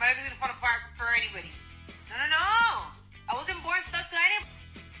 oh, my life is gonna fall apart for anybody. No. I wasn't born stuck to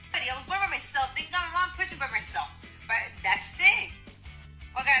anybody. I was born by myself. Thank God my mom put me by myself. But that's the thing.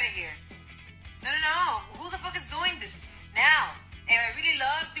 Fuck out of here. No. Who the fuck is doing this? Now, if I really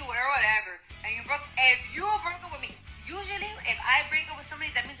loved you, whatever, and if you broke up with me, usually if I break up with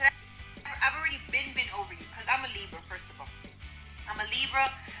somebody, that means that I've already been over you, because I'm a Libra, first of all. I'm a Libra.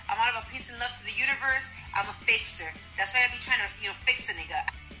 I'm all about peace and love to the universe. I'm a fixer. That's why I be trying to, fix a nigga.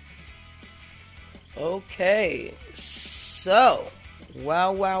 Okay. So,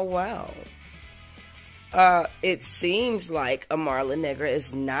 wow. It seems like Amara Negra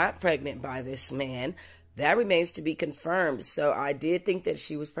is not pregnant by this man. That remains to be confirmed. So I did think that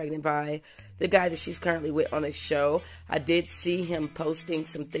she was pregnant by the guy that she's currently with on the show. I did see him posting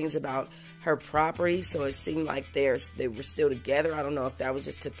some things about her property, so it seemed like they were still together. I don't know if that was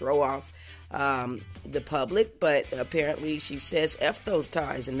just to throw off the public, but apparently she says F those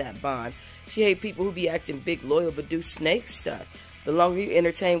ties in that bond. She hate people who be acting big loyal but do snake stuff. The longer you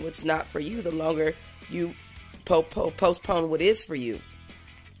entertain what's not for you, the longer you postpone what is for you.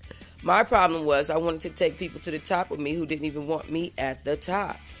 My problem was I wanted to take people to the top with me who didn't even want me at the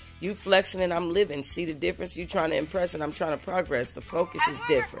top. You flexing and I'm living. See the difference? You trying to impress and I'm trying to progress. The focus is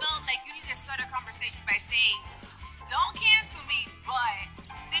different. I felt like you need to start a conversation by saying, don't cancel me, but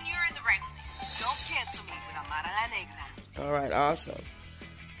then you're in the right place. Don't cancel me with Amara Negra. All right, awesome.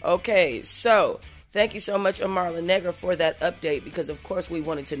 Okay, so thank you so much, Amara Negra, for that update, because of course we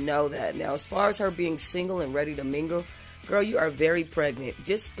wanted to know that. Now, as far as her being single and ready to mingle, girl, you are very pregnant.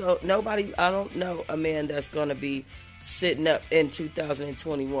 Just go. I don't know a man that's going to be sitting up in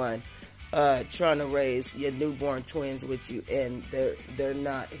 2021 trying to raise your newborn twins with you, and they're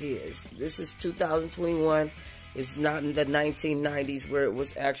not his. This is 2021. It's not in the 1990s where it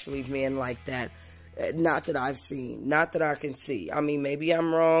was actually men like that. Not that I've seen. Not that I can see. I mean, maybe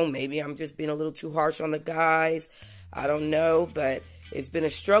I'm wrong. Maybe I'm just being a little too harsh on the guys. I don't know, but it's been a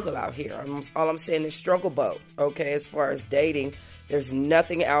struggle out here. All I'm saying is struggle boat, okay, as far as dating. There's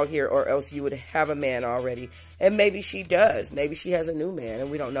nothing out here, or else you would have a man already. And maybe she does. Maybe she has a new man, and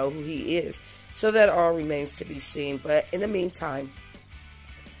we don't know who he is. So that all remains to be seen. But in the meantime,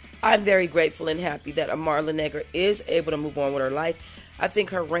 I'm very grateful and happy that Amara Negra is able to move on with her life. I think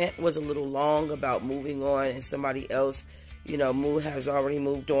her rant was a little long about moving on and somebody else, has already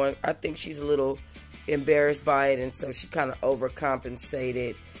moved on. I think she's a little embarrassed by it, and so she kind of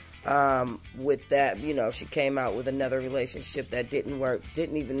overcompensated with that. She came out with another relationship that didn't work,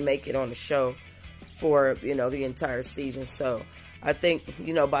 didn't even make it on the show for, the entire season. So I think,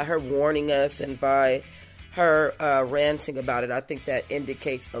 by her warning us and by her ranting about it, I think that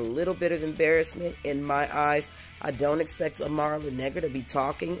indicates a little bit of embarrassment in my eyes. I don't expect Amara Negra to be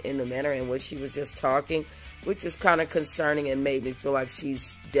talking in the manner in which she was just talking, which is kind of concerning and made me feel like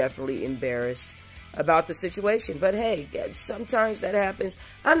she's definitely embarrassed about the situation. But hey, sometimes that happens.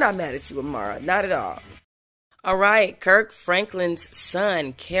 I'm not mad at you, Amara. Not at all. All right, Kirk Franklin's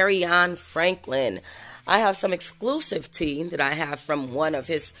son, Kerrion Franklin. I have some exclusive tea that I have from one of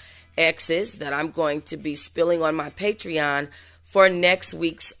his exes that I'm going to be spilling on my Patreon for next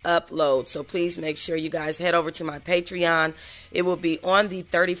week's upload. So please make sure you guys head over to my Patreon. It will be on the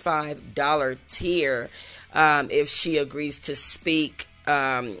 $35 tier if she agrees to speak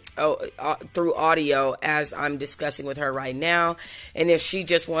through audio as I'm discussing with her right now. And if she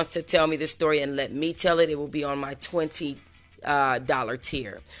just wants to tell me the story and let me tell it, it will be on my $20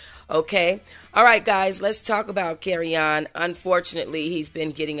 tier. Okay. All right, guys, let's talk about Kerrion. Unfortunately, he's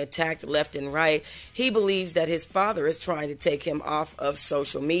been getting attacked left and right. He believes that his father is trying to take him off of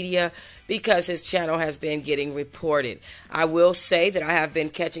social media because his channel has been getting reported. I will say that I have been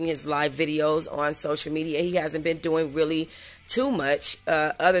catching his live videos on social media. He hasn't been doing really too much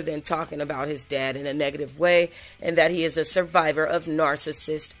other than talking about his dad in a negative way, and that he is a survivor of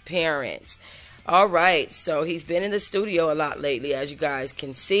narcissist parents. All right, so he's been in the studio a lot lately, as you guys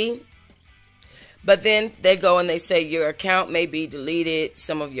can see. But then they go and they say your account may be deleted,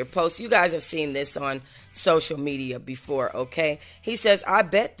 some of your posts. You guys have seen this on social media before, okay? He says, I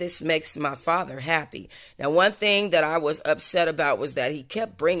bet this makes my father happy. Now, one thing that I was upset about was that he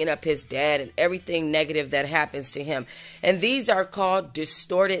kept bringing up his dad and everything negative that happens to him. And these are called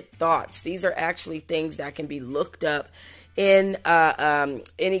distorted thoughts. These are actually things that can be looked up in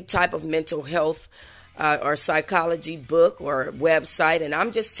any type of mental health or psychology book or website. And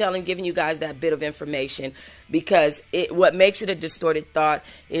I'm just giving you guys that bit of information because what makes it a distorted thought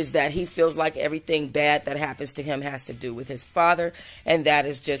is that he feels like everything bad that happens to him has to do with his father. And that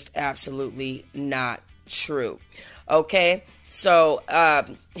is just absolutely not true. Okay. So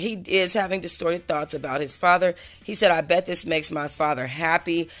he is having distorted thoughts about his father. He said, I bet this makes my father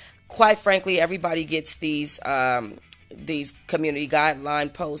happy. Quite frankly, everybody gets these community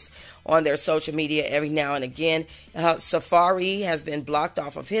guideline posts on their social media every now and again. Safari has been blocked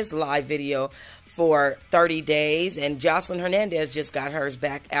off of his live video for 30 days, and Jocelyn Hernandez just got hers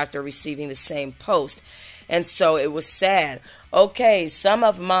back after receiving the same post. And so it was sad. Okay, some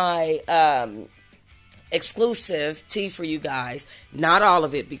of my exclusive tea for you guys, not all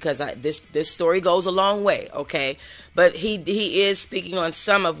of it, because this story goes a long way, okay? But he is speaking on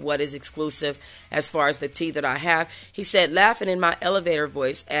some of what is exclusive as far as the tea that I have. He said, laughing in my elevator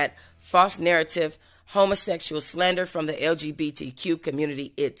voice at false narrative homosexual slander from the LGBTQ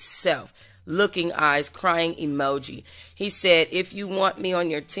community itself. Looking eyes, crying emoji. He said, if you want me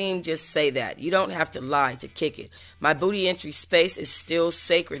on your team, just say that. You don't have to lie to kick it. My booty entry space is still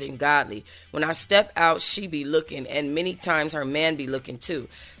sacred and godly. When I step out, she be looking, and many times her man be looking too.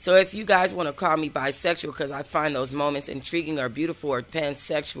 So if you guys want to call me bisexual because I find those moments intriguing or beautiful or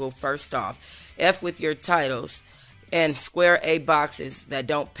pansexual, first off, F with your titles and square A boxes that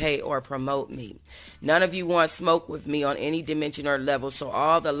don't pay or promote me. None of you want smoke with me on any dimension or level, so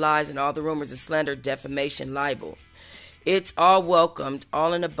all the lies and all the rumors of slander, defamation, libel. It's all welcomed,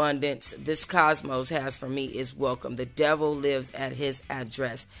 all in abundance. This cosmos has for me is welcome. The devil lives at his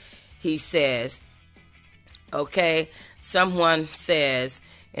address. He says, okay, someone says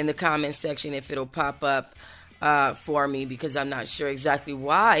in the comment section if it'll pop up for me, because I'm not sure exactly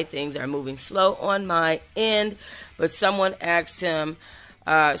why things are moving slow on my end. But someone asked him,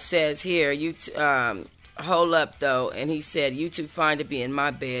 says here, hold up though, and he said, you too fine to be in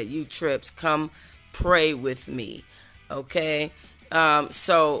my bed, you trips, come pray with me. Okay,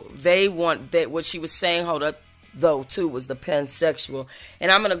 so they want that. What she was saying, hold up though, too, was the pansexual. And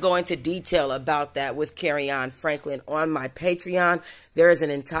I'm going to go into detail about that with Kerrion Franklin on my Patreon. There is an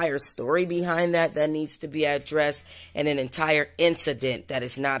entire story behind that needs to be addressed, and an entire incident that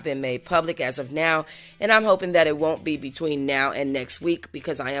has not been made public as of now. And I'm hoping that it won't be between now and next week,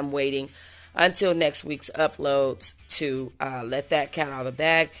 because I am waiting until next week's uploads to let that cat out of the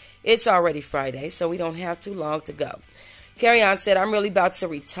bag. It's already Friday, so we don't have too long to go. Kerrion said, I'm really about to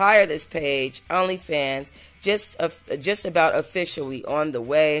retire this page. OnlyFans, just about officially on the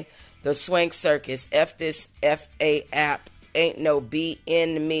way. The Swank Circus. F this FA app. Ain't no B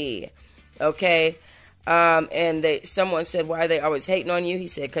in me. Okay? And someone said, why are they always hating on you? He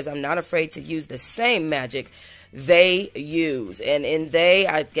said, because I'm not afraid to use the same magic they use. And in they,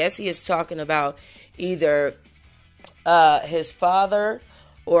 I guess he is talking about either his father,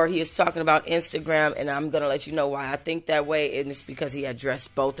 or he is talking about Instagram, and I'm going to let you know why I think that way, and it's because he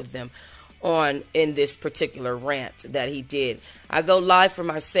addressed both of them in this particular rant that he did. I go live for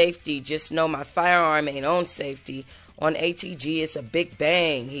my safety, just know my firearm ain't on safety. On ATG, it's a big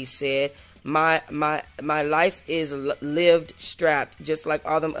bang, he said. My life is lived strapped, just like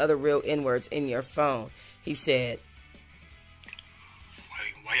all them other real N-words in your phone, he said.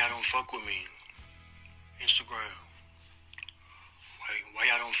 Why y'all don't fuck with me? Instagram. Why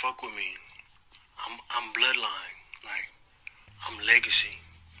y'all don't fuck with me? I'm bloodline. Like, I'm legacy.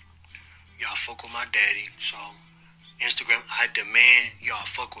 Y'all fuck with my daddy, so Instagram, I demand y'all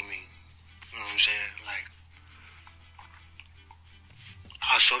fuck with me. You know what I'm saying? Like,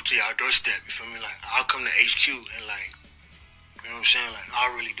 I'll show up to y'all doorstep, you feel me? Like, I'll come to HQ and, like, you know what I'm saying? Like,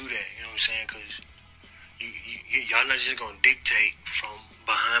 I'll really do that, you know what I'm saying? Because y'all not just going to dictate from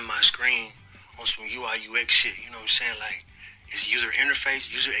behind my screen on some UI, UX shit, you know what I'm saying? Like, it's user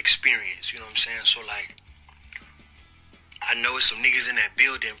interface, user experience, you know what I'm saying? So, like, I know it's some niggas in that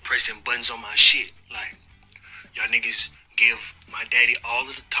building pressing buttons on my shit. Like, y'all niggas give my daddy all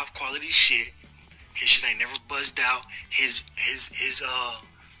of the top quality shit. His shit ain't never buzzed out. His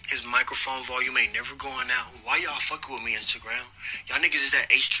microphone volume ain't never going out. Why y'all fucking with me, Instagram? Y'all niggas is at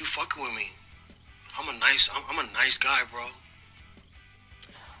HQ fucking with me. I'm a nice guy, bro.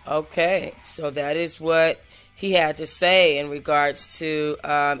 Okay, so that is what he had to say in regards to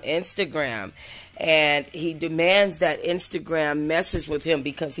Instagram. And he demands that Instagram messes with him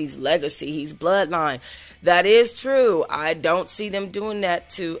because he's legacy, he's bloodline. That is true. I don't see them doing that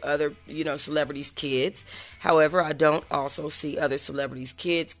to other, celebrities' kids. However, I don't also see other celebrities'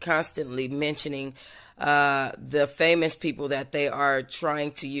 kids constantly mentioning the famous people that they are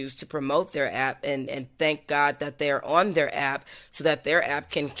trying to use to promote their app, and thank God that they're on their app so that their app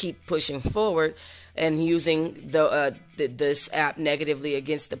can keep pushing forward and using this app negatively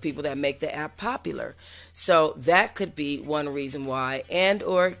against the people that make the app popular. So that could be one reason why,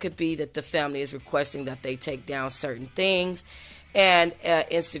 or it could be that the family is requesting that they take down certain things, and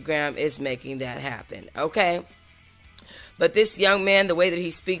Instagram is making that happen. Okay. But this young man, the way that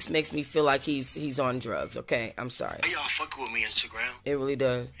he speaks makes me feel like he's on drugs, okay? I'm sorry. Why y'all fucking with me, Instagram? It really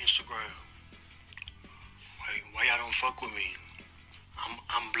does. Instagram. Why y'all don't fuck with me?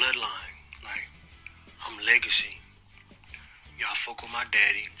 I'm bloodline. Like, I'm legacy. Y'all fuck with my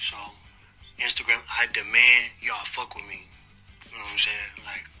daddy, so Instagram, I demand y'all fuck with me. You know what I'm saying?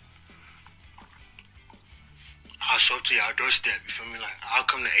 Like, I'll show up to y'all doorstep, you feel me? Like, I'll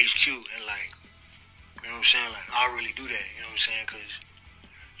come to HQ and, like, you know what I'm saying? Like, I'll really do that, you know what I'm saying? Because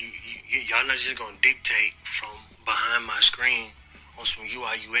y'all not just going to dictate from behind my screen on some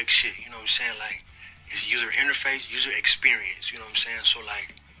UI, UX shit, you know what I'm saying? Like, it's user interface, user experience, you know what I'm saying? So,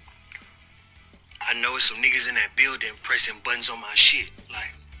 like, I know it's some niggas in that building pressing buttons on my shit.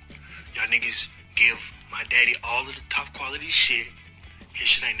 Like, y'all niggas give my daddy all of the top quality shit. His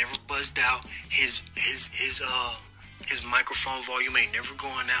shit ain't never buzzed out. His microphone volume ain't never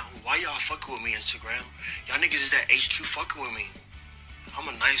going out. Why y'all fucking with me, Instagram? Y'all niggas is at HQ fucking with me. I'm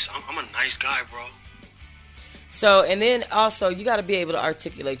a nice guy, bro. So, and then also, you got to be able to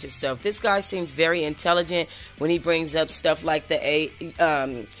articulate yourself. This guy seems very intelligent when he brings up stuff like the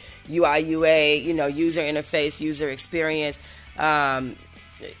UI, UA, user interface, user experience.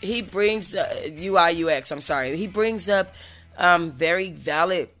 He brings UI, UX, I'm sorry. He brings up very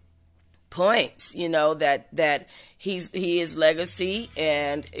valid points, that he is legacy,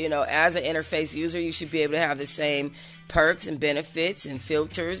 and as an interface user, you should be able to have the same perks and benefits and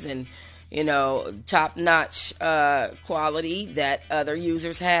filters and top-notch quality that other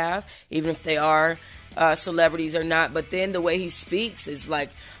users have, even if they are celebrities or not. But then the way he speaks is like,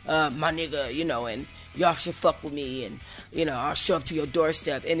 my nigga, and y'all should fuck with me, and I'll show up to your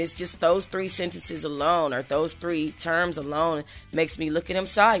doorstep. And it's just those three sentences alone, or those three terms alone, makes me look at him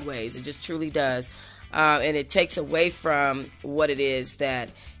sideways. It just truly does. And it takes away from what it is that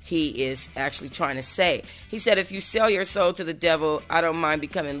he is actually trying to say. He said, if you sell your soul to the devil, I don't mind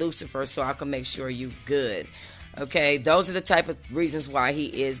becoming Lucifer so I can make sure you good. Okay, those are the type of reasons why he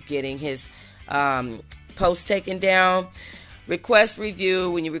is getting his post taken down. request review.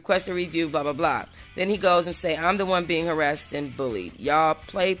 When you request a review, blah, blah, blah. Then he goes and say, I'm the one being harassed and bullied. Y'all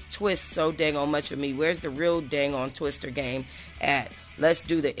play Twist so dang on much of me. Where's the real dang on Twister game at? Let's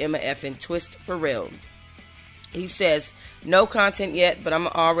do the Emma effing Twist for real. He says, no content yet, but I'm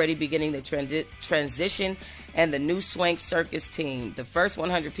already beginning the transition and the new Swank Circus team. The first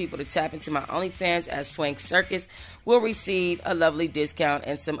 100 people to tap into my OnlyFans as Swank Circus will receive a lovely discount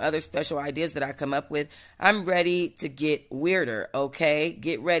and some other special ideas that I come up with. I'm ready to get weirder, okay?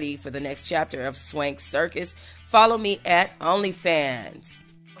 Get ready for the next chapter of Swank Circus. Follow me at OnlyFans.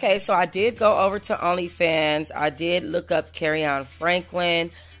 Okay, so I did go over to OnlyFans. I did look up Kerrion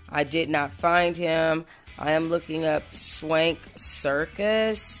Franklin. I did not find him. I am looking up Swank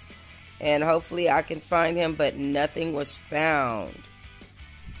Circus, and hopefully I can find him, but nothing was found.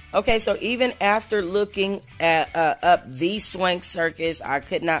 Okay, so even after looking at up the Swank Circus, I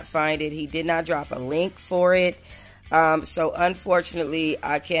could not find it. He did not drop a link for it. So unfortunately,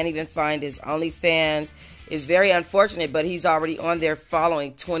 I can't even find his OnlyFans. It's very unfortunate, but he's already on there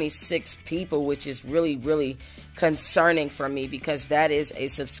following 26 people, which is really, really concerning for me because that is a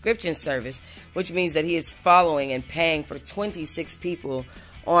subscription service, which means that he is following and paying for 26 people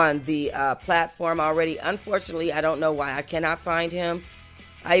on the platform already. Unfortunately, I don't know why I cannot find him.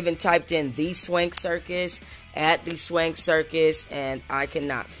 I even typed in the Swank Circus, at the Swank Circus, and I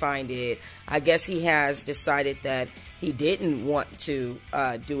cannot find it. I guess he has decided that he didn't want to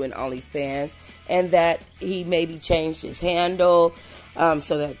do an OnlyFans, and that he maybe changed his handle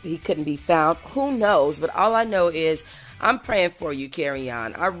so that he couldn't be found. Who knows? But all I know is I'm praying for you,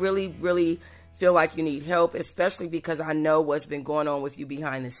 Kerrion. I really, really feel like you need help, especially because I know what's been going on with you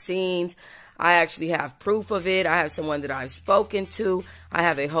behind the scenes. I actually have proof of it. I have someone that I've spoken to. I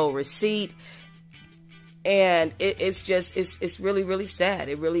have a whole receipt. And it's really, really sad.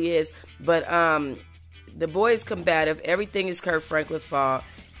 It really is. But the boy is combative. Everything is Kirk Franklin's fault.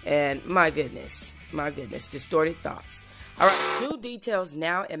 And my goodness, distorted thoughts. All right, new details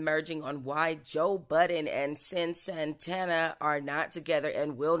now emerging on why Joe Budden and Cyn Santana are not together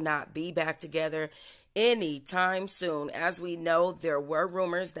and will not be back together anytime soon. As we know, there were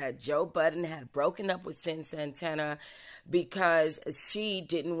rumors that Joe Budden had broken up with Cyn Santana because she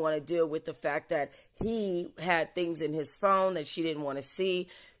didn't want to deal with the fact that he had things in his phone that she didn't want to see.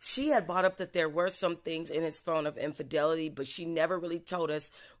 She had brought up that there were some things in his phone of infidelity, but she never really told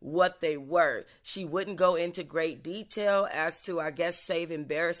us what they were. She wouldn't go into great detail as to, I guess, save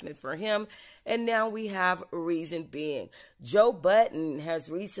embarrassment for him. And now we have reason being. Joe Budden has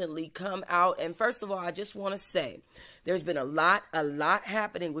recently come out. And first of all, I just want to say there's been a lot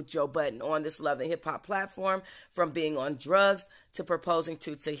happening with Joe Budden on this Love and Hip Hop platform, from being on drugs to proposing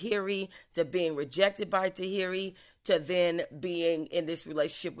to Tahiri, to being rejected by Tahiri, to then being in this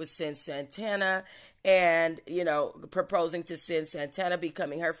relationship with Cyn Santana and, you know, proposing to Cyn Santana,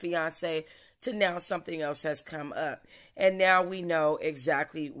 becoming her fiance, to now something else has come up. And now we know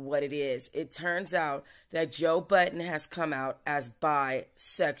exactly what it is. It turns out that Joe Budden has come out as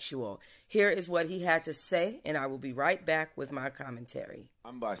bisexual. Here is what he had to say, and I will be right back with my commentary.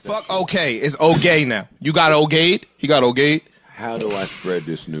 I'm bisexual. Fuck okay. It's okay now. You got okayed? He got okayed? How do I spread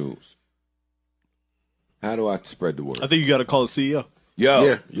this news? How do I spread the word? I think you got to call the CEO. Yo,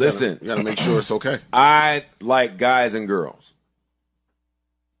 Yeah, listen. You gotta make sure it's okay. I like guys and girls.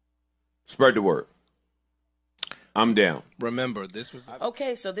 Spread the word. I'm down. Remember, this was...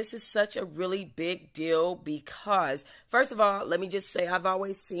 Okay, so this is such a really big deal because, first of all, let me just say I've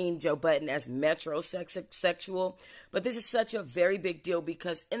always seen Joe Budden as metrosexual, but this is such a very big deal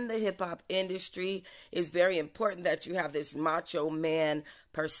because in the hip-hop industry, it's very important that you have this macho man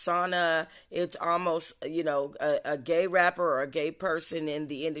persona. It's almost, you know, a gay rapper or a gay person in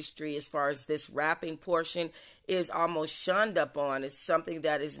the industry as far as this rapping portion is almost shunned upon. It's something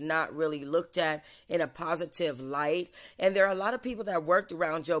that is not really looked at in a positive light. And there are a lot of people that worked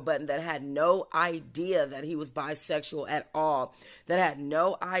around Joe Budden that had no idea that he was bisexual at all, that had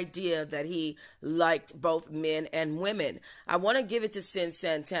no idea that he liked both men and women. I want to give it to Cyn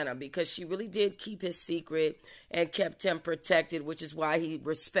Santana because she really did keep his secret and kept him protected, which is why he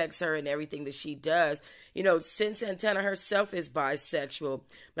respects her and everything that she does. You know, Cyn Santana herself is bisexual,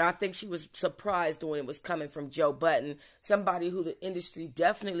 but I think she was surprised when it was coming from Joe Budden, somebody who the industry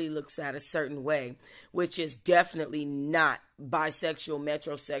definitely looks at a certain way, which is definitely not bisexual,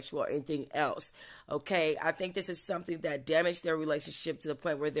 metrosexual, or anything else. Okay, I think this is something that damaged their relationship to the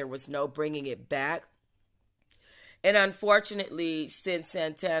point where there was no bringing it back. And unfortunately, since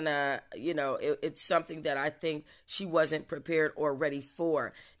Santana, you know, it's something that I think she wasn't prepared or ready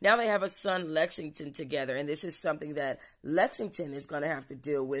for. Now they have a son, Lexington, together, and this is something that Lexington is going to have to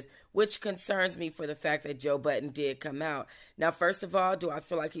deal with, which concerns me for the fact that Joe Budden did come out. Now, first of all, do I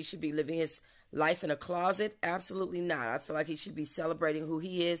feel like he should be living his life in a closet? Absolutely not. I feel like he should be celebrating who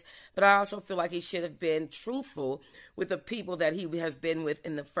he is, but I also feel like he should have been truthful with the people that he has been with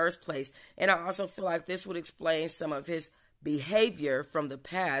in the first place. And I also feel like this would explain some of his behavior from the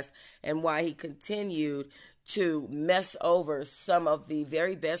past and why he continued to mess over some of the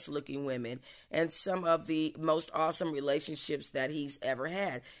very best looking women and some of the most awesome relationships that he's ever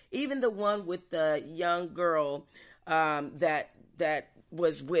had. Even the one with the young girl that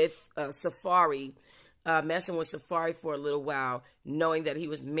was with Safari, messing with Safari for a little while, knowing that he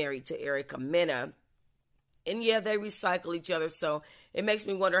was married to Erica Mena. And yeah, they recycle each other, so it makes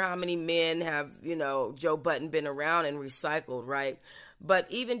me wonder how many men have, you know, Joe Budden been around and recycled, right? But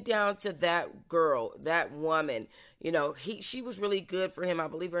even down to that girl, that woman, you know, she was really good for him. I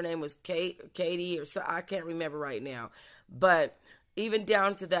believe her name was Katie, or so, I can't remember right now. But even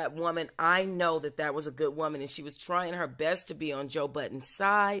down to that woman, I know that that was a good woman, and she was trying her best to be on Joe Budden's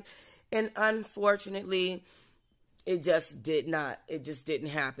side. And unfortunately, it just did not. It just didn't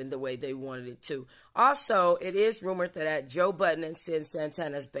happen the way they wanted it to. Also, it is rumored that at Joe Budden and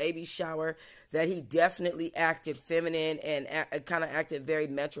Santana's baby shower, that he definitely acted feminine and kind of acted very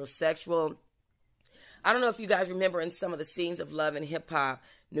metrosexual. I don't know if you guys remember in some of the scenes of Love and Hip Hop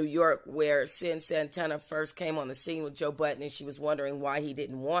New York where Santana first came on the scene with Joe Budden and she was wondering why he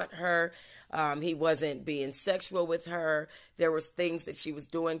didn't want her. He wasn't being sexual with her. There was things that she was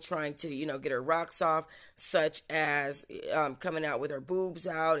doing trying to, you know, get her rocks off, such as coming out with her boobs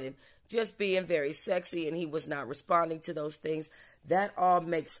out and just being very sexy, and he was not responding to those things. That all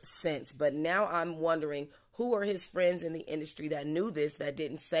makes sense. But now I'm wondering, who are his friends in the industry that knew this, that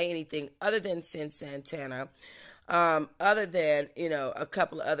didn't say anything other than Santana, other than, you know, a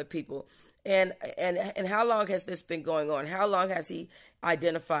couple of other people. And how long has this been going on? How long has he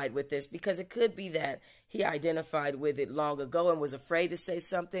identified with this? Because it could be that he identified with it long ago and was afraid to say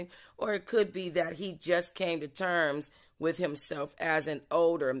something, or it could be that he just came to terms with himself as an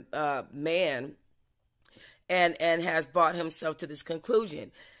older man and has brought himself to this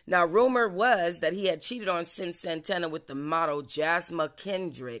conclusion. Now, rumor was that he had cheated on Santana with the model Jasmine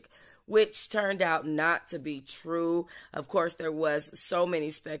Kendrick, which turned out not to be true. Of course, there was so many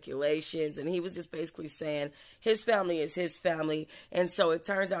speculations, and he was just basically saying his family is his family. And so it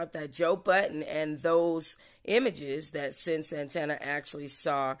turns out that Joe Budden and those images that Santana actually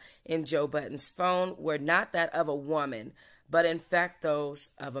saw in Joe Budden's phone were not that of a woman, but in fact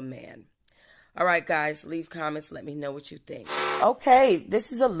those of a man. All right, guys, leave comments. Let me know what you think. Okay,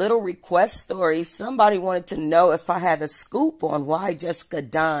 this is a little request story. Somebody wanted to know if I had a scoop on why Jessica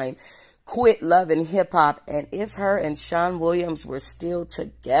Dime quit Love and Hip Hop and if her and Sean Williams were still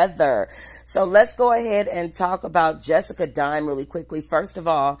together. So let's go ahead and talk about Jessica Dime really quickly. First of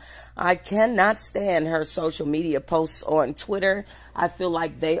all, I cannot stand her social media posts on Twitter. I feel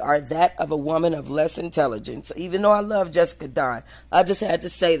like they are that of a woman of less intelligence. Even though I love Jessica Dime, I just had to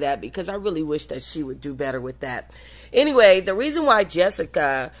say that because I really wish that she would do better with that. Anyway, the reason why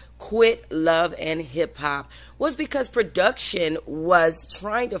Jessica quit Love and Hip Hop was because production was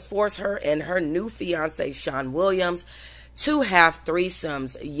trying to force her and her new fiance, Sean Williams, to have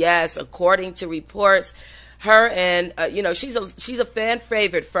threesomes. Yes, according to reports, her and, you know, she's a fan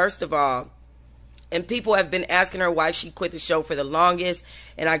favorite, first of all. And people have been asking her why she quit the show for the longest.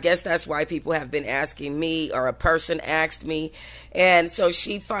 And I guess that's why people have been asking me, or a person asked me. And so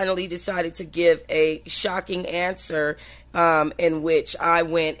she finally decided to give a shocking answer in which I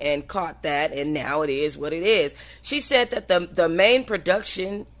went and caught that. And now it is what it is. She said that the main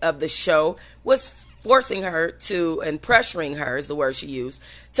production of the show was forcing her to, and pressuring her is the word she used,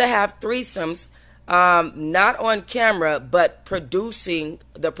 to have threesomes. Not on camera, but producing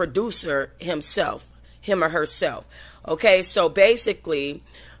the producer himself, him or herself. Okay, so basically,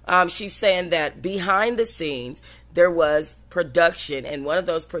 she's saying that behind the scenes, there was production, and one of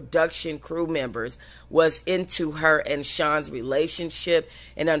those production crew members was into her and Sean's relationship,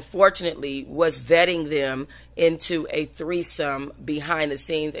 and unfortunately was vetting them into a threesome behind the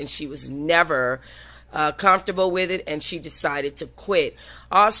scenes, and she was never comfortable with it, and she decided to quit.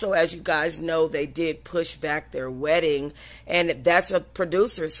 Also, as you guys know, they did push back their wedding, and that's a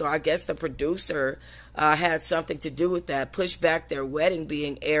producer, so I guess the producer had something to do with that, push back their wedding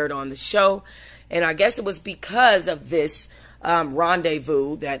being aired on the show. And I guess it was because of this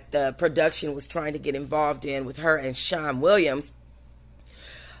rendezvous that the production was trying to get involved in with her and Sean Williams.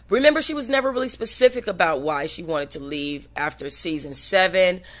 Remember, she was never really specific about why she wanted to leave after season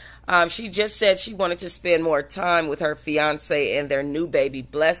 7. She just said she wanted to spend more time with her fiance and their new baby,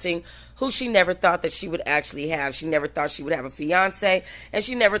 Blessing, who she never thought that she would actually have. She never thought she would have a fiance, and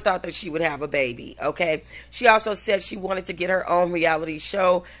she never thought that she would have a baby, okay? She also said she wanted to get her own reality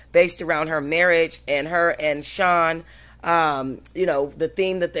show based around her marriage and her and Sean, you know, the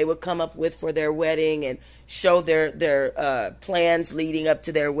theme that they would come up with for their wedding and show their plans leading up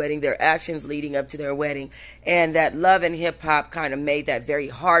to their wedding, their actions leading up to their wedding, and that Love and Hip Hop kind of made that very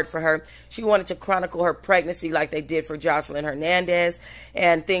hard for her. She wanted to chronicle her pregnancy like they did for Jocelyn Hernandez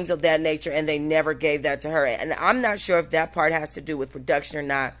and things of that nature, and they never gave that to her. And I'm not sure if that part has to do with production or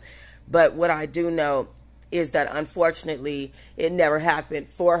not, but what I do know is that unfortunately it never happened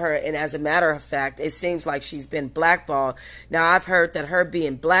for her, and as a matter of fact, it seems like she's been blackballed. Now, I've heard that her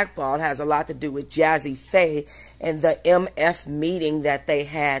being blackballed has a lot to do with Jazzy Faye and the MF meeting that they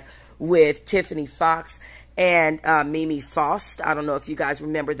had with Tiffany Fox and Mimi Faust. I don't know if you guys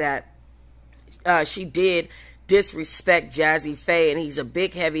remember that. She did disrespect Jazzy Faye, and he's a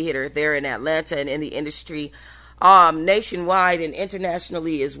big heavy hitter there in Atlanta and in the industry nationwide and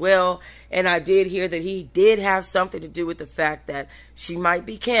internationally as well. And I did hear that he did have something to do with the fact that she might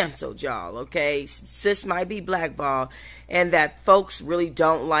be canceled, y'all, okay? Sis might be blackballed, and that folks really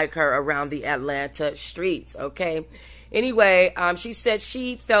don't like her around the Atlanta streets, okay? Anyway, she said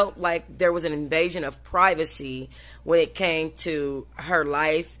she felt like there was an invasion of privacy when it came to her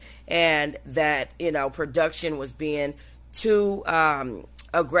life, and that, you know, production was being too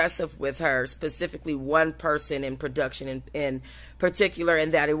aggressive with her, specifically one person in production in particular,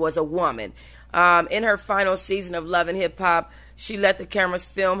 and that it was a woman. In her final season of Love and Hip Hop, she let the cameras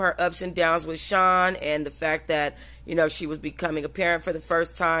film her ups and downs with Sean, and the fact that, you know, she was becoming a parent for the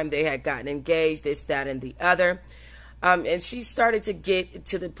first time. They had gotten engaged, this, that, and the other. And she started to get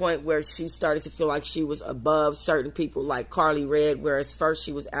to the point where she started to feel like she was above certain people like Carly Red, whereas first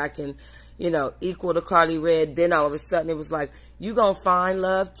she was acting, you know, equal to Carly Red. Then all of a sudden it was like, you gonna find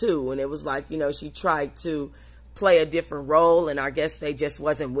love too. And it was like, you know, she tried to play a different role, and I guess they just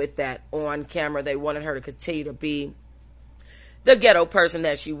wasn't with that on camera. They wanted her to continue to be the ghetto person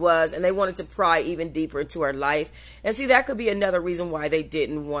that she was, and they wanted to pry even deeper into her life. And see, that could be another reason why they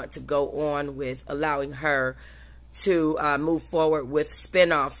didn't want to go on with allowing her to move forward with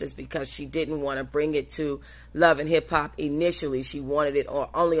spinoffs, is because she didn't want to bring it to Love and Hip Hop initially. She wanted it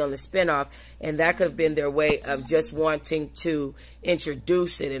only on the spinoff, and that could have been their way of just wanting to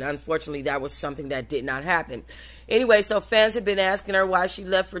introduce it, and unfortunately that was something that did not happen. Anyway, so fans have been asking her why she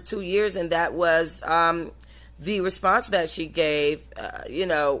left for 2 years, and that was the response that she gave, you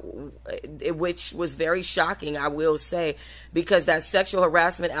know, which was very shocking, I will say, because that sexual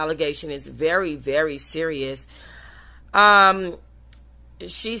harassment allegation is very, very serious.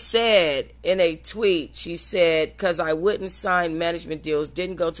 She said in a tweet, she said, because I wouldn't sign management deals,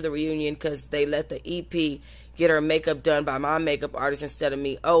 didn't go to the reunion because they let the EP get her makeup done by my makeup artist instead of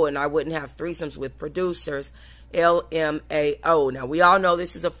me. Oh, and I wouldn't have threesomes with producers. LMAO. Now, we all know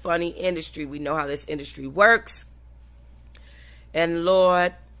this is a funny industry. We know how this industry works. And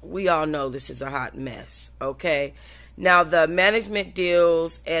Lord, we all know this is a hot mess, okay? Now, the management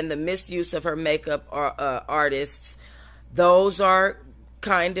deals and the misuse of her makeup artists, those are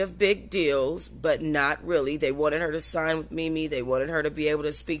kind of big deals, but not really. They wanted her to sign with Mimi. They wanted her to be able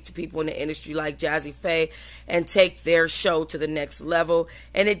to speak to people in the industry like Jazzy Faye and take their show to the next level,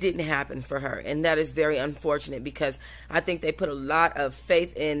 and it didn't happen for her, and that is very unfortunate, because I think they put a lot of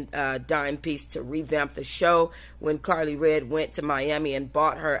faith in Dime Piece to revamp the show. When Carly Red went to Miami and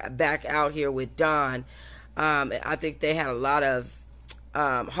bought her back out here with Don, I think they had a lot of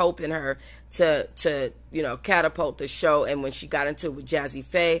hope in her to you know, catapult the show. And when she got into it with Jazzy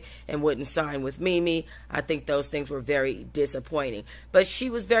Faye and wouldn't sign with Mimi, I think those things were very disappointing. But she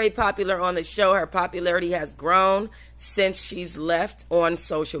was very popular on the show. Her popularity has grown since she's left on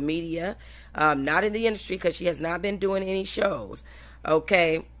social media, not in the industry, because she has not been doing any shows,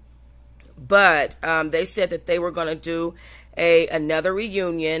 okay? But they said that they were going to do another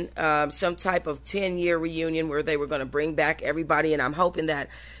reunion, some type of 10-year reunion where they were going to bring back everybody, and I'm hoping that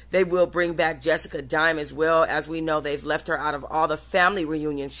they will bring back Jessica Dime as well. As we know, they've left her out of all the family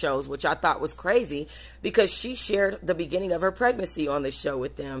reunion shows, which I thought was crazy, because she shared the beginning of her pregnancy on the show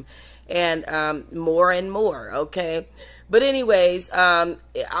with them, and more and more, okay? But anyways,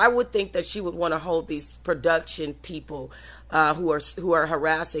 I would think that she would want to hold these production people who are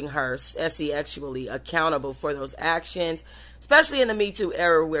harassing her sexually accountable for those actions, especially in the Me Too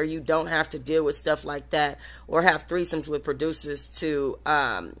era, where you don't have to deal with stuff like that or have threesomes with producers to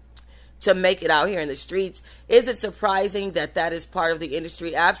to make it out here in the streets. Is it surprising that that is part of the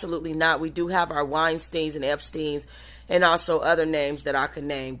industry? Absolutely not. We do have our Weinsteins and Epsteins and also other names that I could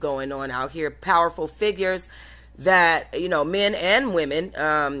name going on out here. Powerful figures that, you know, men and women,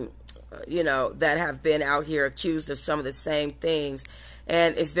 you know, that have been out here accused of some of the same things.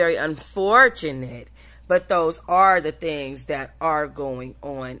 And it's very unfortunate, but those are the things that are going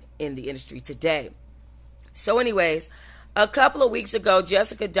on in the industry today. So anyways, a couple of weeks ago,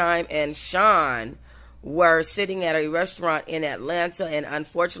 Jessica Dime and Sean were sitting at a restaurant in Atlanta, and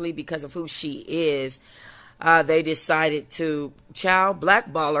unfortunately, because of who she is, they decided to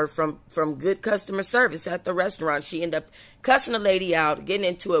blackball her from good customer service at the restaurant. She ended up cussing a lady out, getting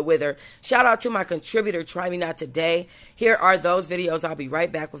into it with her. Shout out to my contributor, Try Me Not Today. Here are those videos. I'll be right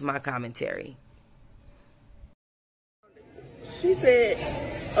back with my commentary. She said,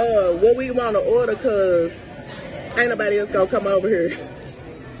 what we want to order, because ain't nobody else gonna come over here.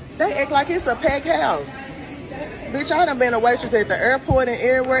 They act like it's a packed house. Bitch, I done been a waitress at the airport and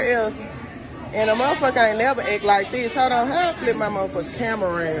everywhere else, and a motherfucker ain't never act like this. Hold on, how I flip my motherfucking camera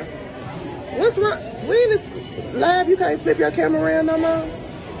around? What's wrong? We in this live, you can't flip your camera around no more?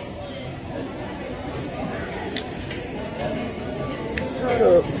 Hold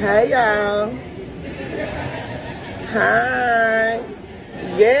up. Hey, y'all. Hi.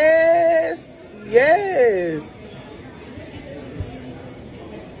 Yes. Yes.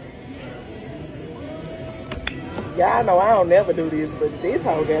 Y'all know I don't never do this, but this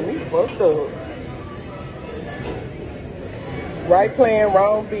hoe got me fucked up. Right playing,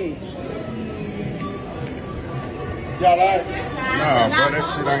 wrong bitch. Y'all like? Nah, bro, that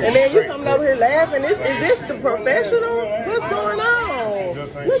shit ain't. And then you straight, coming bro. over here laughing. Is this the professional? What's going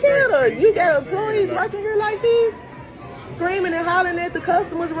on? Look at her. You got employees working here like this? Screaming and hollering at the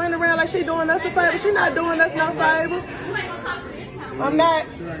customers, running around like she doing us a favor. She not doing us no favor. I'm not.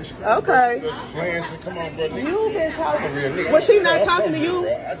 Okay. Come on, bro. You been talking. Was she not talking to you?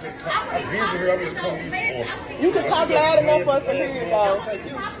 I'm busy here. I'm just coming to use the You can talk loud enough for us to hear you, though.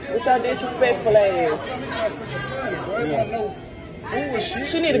 With your disrespectful ass. Yeah.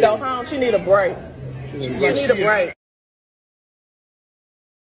 She need to go home. She need a break. She need a break.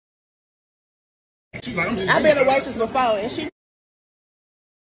 I've been a waitress before, and she need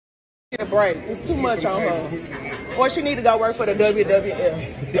a break. It's too much on her. Or she need to go work for the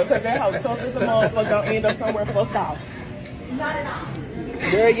WWF. Because that hoe tough as a motherfucker gonna end up somewhere fucked off.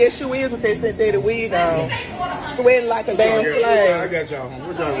 Girl, yes you is with that synthetic wig on. Sweating like a damn slave. I got y'all home.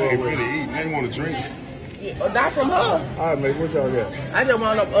 What y'all want to eat? They want to drink. Yeah, not from her. All right, mate. What y'all got? I just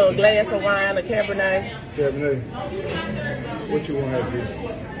want a glass of wine, a Cabernet. Cabernet. What you want to have, bitch?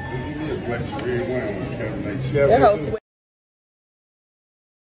 Give me a glass of red wine with Cabernet. That hoe sweat.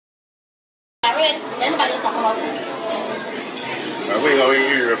 Anybody else come over? We ain't gonna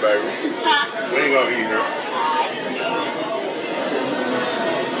eat her, baby. We ain't gonna eat her.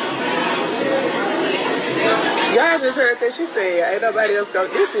 Y'all just heard that she said, ain't nobody else go.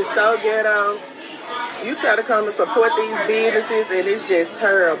 This is so ghetto. You try to come and support these businesses and it's just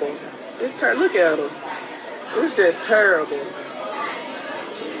terrible. It's look at them. It's just terrible.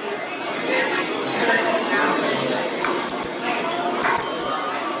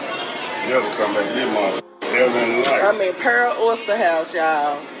 Never come back to this motherfucker. Never in life. I'm in Pearl Oyster House,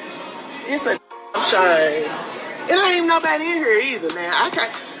 y'all. It's a shame. It ain't even nobody in here either, man. I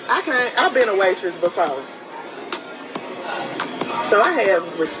can't. I've been a waitress before, so I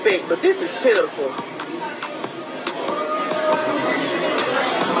have respect. But this is pitiful.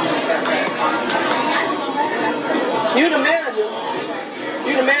 You the manager.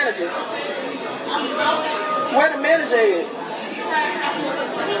 You the manager. Where the manager is?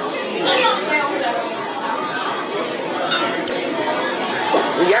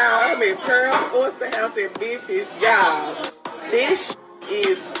 Y'all, I'm in Pearl Oyster House in Memphis. Y'all, this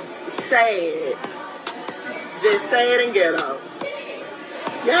is sad. Just sad and ghetto.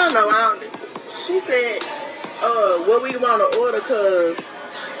 Y'all know she said, what we want to order, cause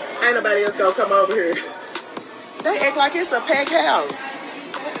ain't nobody else gonna come over here. They act like it's a packed house.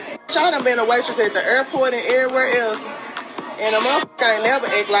 Y'all done been a waitress at the airport and everywhere else, and a motherfucker ain't never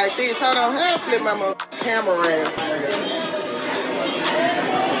act like this. Hold on, how I flip my camera around?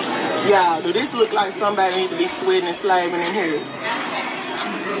 Y'all, do this look like somebody need to be sweating and slaving in here?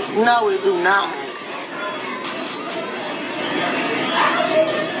 No, it do not.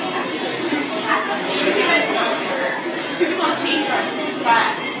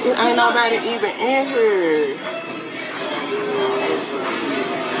 It ain't nobody even in here.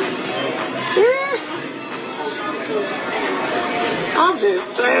 I'm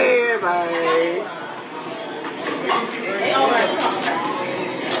just saying, babe.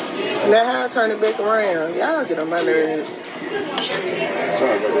 Now how I turn it back around? Y'all get on my nerves.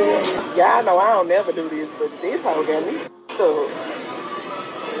 Y'all know I don't never do this, but this hoe got me f***ed up.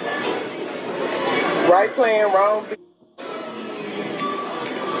 Right playing, wrong beat.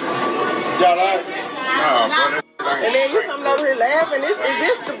 Y'all like? And then you coming over here laughing. Is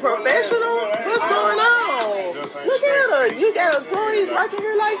this the professional? What's going on? Look at her. You got employees working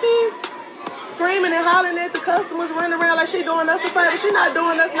here like this? Screaming and hollering at the customers, running around like she doing us a favor. She not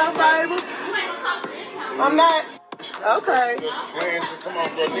doing us no favor. I'm not. Okay.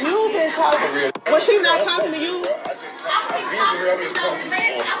 You've been talking. Was she not talking to you?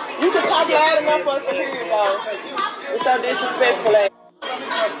 You can talk loud enough for us to hear you, though. With your disrespectful ass.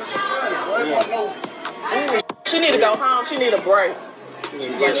 She need to go home. She need a break. She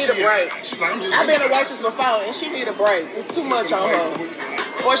need a break. I've been a waitress before, and she need a break. It's too much on her.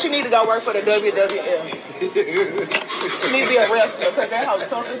 Or she need to go work for the WWF. She need to be a wrestler, because that hoe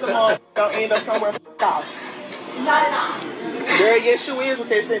tough as a motherfucker don't end up somewhere off. Girl, yes, you is with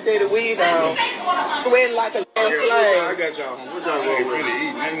that synthetic wig on. Sweating like a damn slave. I got y'all. What y'all going to really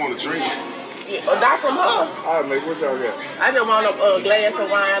eat? They want to drink. Not from her. All right, mate, what y'all got? I just want a glass of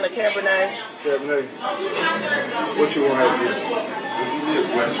wine, a Cabernet. Cabernet. What you want to have this? You need a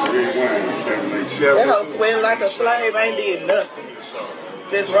glass of red wine, Cabernet. That hoe sweating like a slave, ain't did nothing.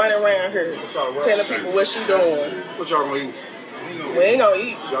 Just running around here, telling people what she doing. What y'all gonna eat? We ain't gonna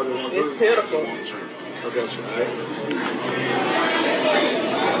eat. It's pitiful. I got you.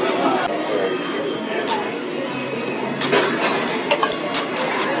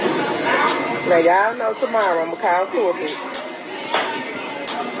 Now y'all know tomorrow I'ma call corporate.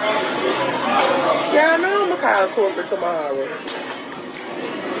 Y'all know I'ma call corporate tomorrow.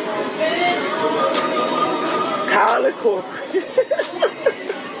 Call it corporate.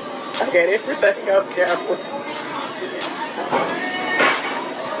 I got everything on camera.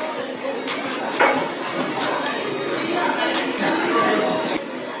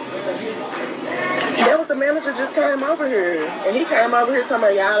 That was the manager just came over here. And he came over here talking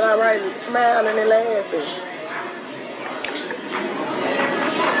about y'all alright, smiling and laughing.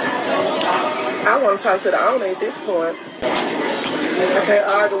 I want to talk to the owner at this point. I can't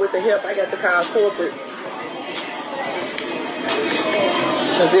argue with the help. I got to call corporate.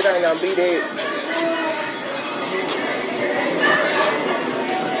 Because it ain't going to be that.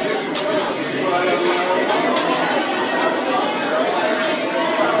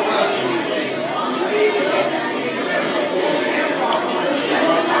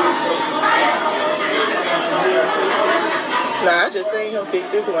 Nah, I just seen him fix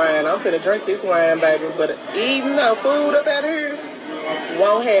this wine. I'm finna drink this wine, baby. But eating no food up out here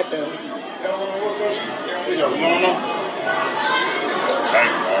won't happen.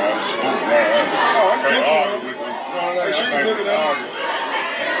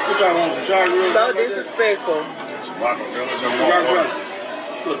 So disrespectful.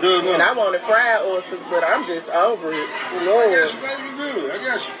 And I wanted fried oysters, but I'm just over it. Lord. I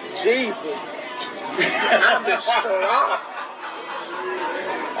guess you. Jesus. I'm distraught.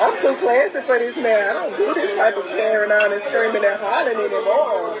 I'm too classy for this now. I don't do this type of carrying on and screaming and hollering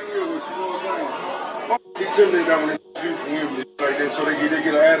anymore. He typically got when they do him like that, so they get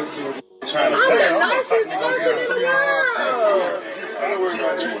an attitude. I'm the nicest person in the world.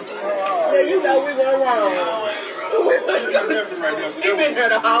 Yeah, you know we went wrong. He been here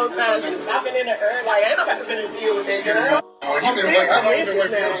the whole time. She talking in the air like ain't nobody finna deal with that girl. I'm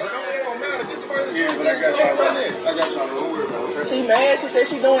yeah, but I got y'all. Don't worry about it. She mad. She said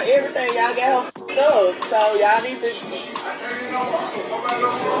she doing everything. Y'all got her up. So y'all need to.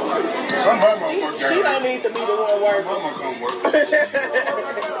 She don't need to be the one working.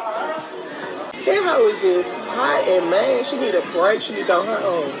 That hoe is just hot and mad. She need a break. She need to go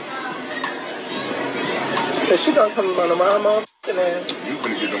home. Cause she gonna come on the mama. You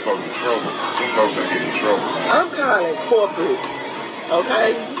finna get them folks in trouble. Them folks gonna get in trouble. I'm calling corporate.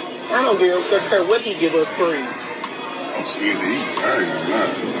 Okay? I don't care what he give us free. I'm scared to eat. I ain't gonna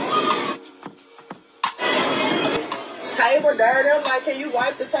lie. Table dirty. I'm like, can you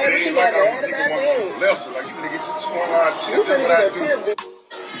wipe the table? She got mad about that. Lesson, like you finna get your $2 tip. You finna get a tip, bitch.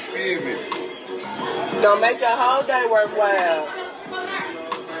 You feel me? Don't make your whole day worthwhile.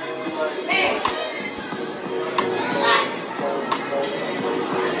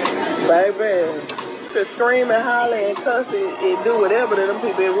 Baby, you can scream and holler and cuss and do whatever to them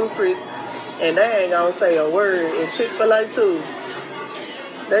people at Ruth Chris, and they ain't gonna say a word. And Chick-fil-A too.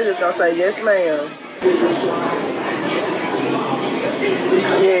 They just gonna say, yes, ma'am.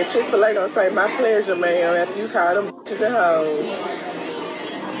 Yeah, Chick-fil-A gonna say, my pleasure, ma'am, after you call them bitches and hoes.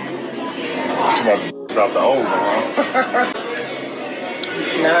 Stop the old one, huh?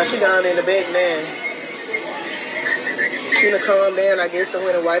 Nah, she gone in the back now. She done calm down. I guess they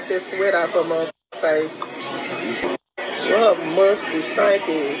went and wiped that sweat off her motherfucking face. Well, musty,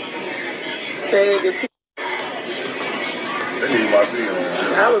 stinky, saggy teeth.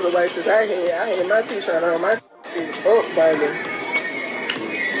 I was a waitress. I had my t-shirt on. My seat up, baby.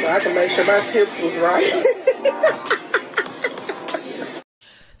 So I can make sure my tips was right.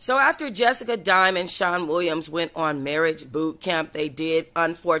 So after Jessica Dime and Sean Williams went on marriage boot camp, they did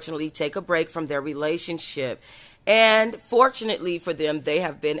unfortunately take a break from their relationship. And fortunately for them, they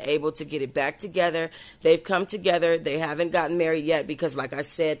have been able to get it back together. They've come together. They haven't gotten married yet because, like I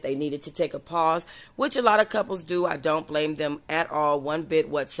said, they needed to take a pause, which a lot of couples do. I don't blame them at all, one bit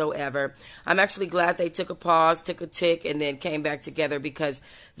whatsoever. I'm actually glad they took a pause, took a tick, and then came back together because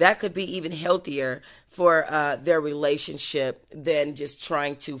that could be even healthier for their relationship than just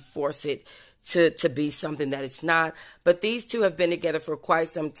trying to force it to be something that it's not. But these two have been together for quite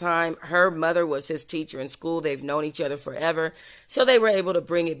some time. Her mother was his teacher in school. They've known each other forever. So they were able to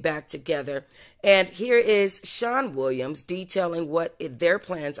bring it back together. And here is Sean Williams detailing what their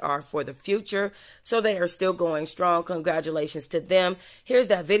plans are for the future. So they are still going strong. Congratulations to them. Here's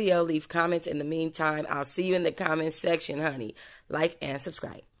that video. Leave comments in the meantime. I'll see you in the comments section, honey. Like and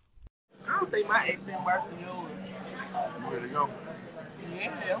subscribe. I don't think my accent worse than yours. You ready to go?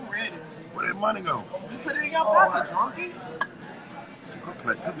 Yeah, I'm ready. Where that money go? You put it in your pocket, drunkie.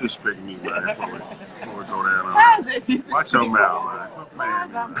 Quit disrespecting me, man, before we go down on it. Watch your mouth, man.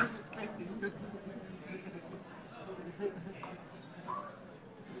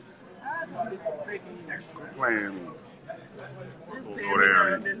 Quit playing me, man. Quit playing me.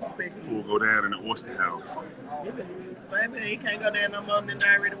 We'll go down in the oyster house. Baby, he can't go down no more than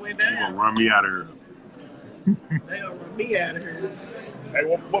I already went down. You're gonna run me out of here. They gonna run me out of here. Hey,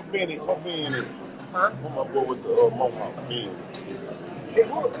 what Ben in it? Huh? What my boy with the mohawk? Ben.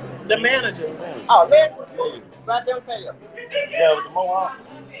 The manager. Oh, man. Right there, okay. Yeah, with the mohawk.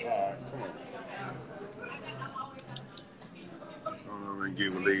 Alright, come on. I'm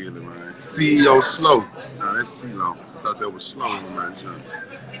get with Lily, man. CEO Slow. Nah, that's CeeLo. I thought that was Slow, man. Thought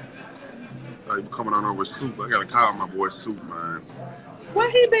he was coming on over with Soup. I gotta call my boy Soup, man. Where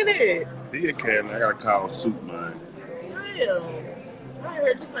he been at? He in Canada. I gotta call Soup, man. Damn. I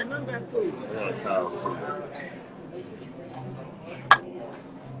heard you say nothing about Soup. I gotta call Soup.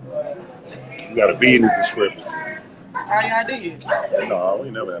 You got a business discrepancy. How y'all did? No,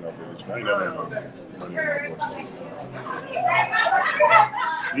 we never had no business. I ain't never had no money in my voice.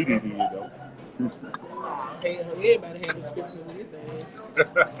 You did it, though. Everybody had description with his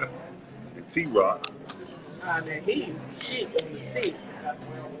ass. And T-Rock. Ah, now he's shit on the stick.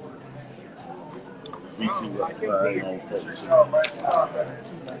 Me T-Rock. I ain't gonna focus.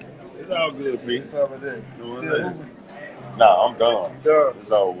 It's all good, B. It's all right there. Nah, I'm done.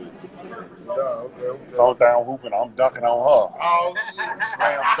 It's all with. Okay. So down hooping, I'm dunking on her. Oh shit!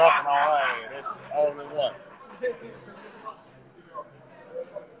 I'm dunking on her. That's the only one.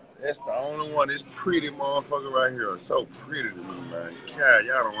 That's the only one. This pretty motherfucker right here. So pretty to me, man. God,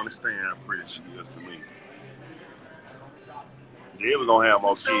 y'all don't understand how pretty she is to me. Yeah, we're gonna have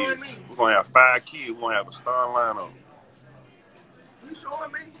more kids. We're gonna have 5 kids. We're gonna have a starting lineup. You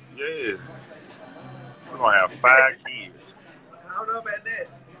showing me? Yes. We're gonna have 5 kids. I don't know about that.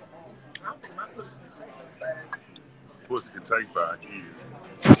 I don't think my pussy can take 5 kids. Pussy can take 5 kids.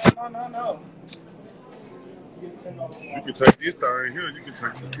 No. You can take this thing here. You can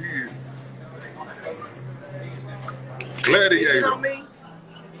take some kids. Gladiator. Is it on me?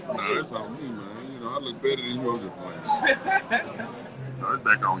 Nah, it's on me, man. You know, I look better than you. I'm just playing. No, it's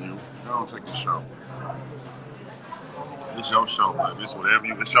back on you. I don't take the show. It's your show, baby. It's whatever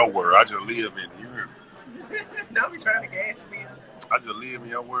you. It's your word. I just live in it. You hear me? Don't be trying to gas me. I just live in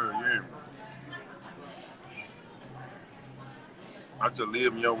your word. You hear me? I just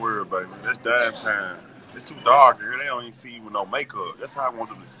live in your word, baby. That's dime time. It's too dark here. They don't even see you with no makeup. That's how I want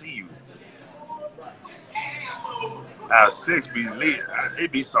them to see you. Our 6 be lit.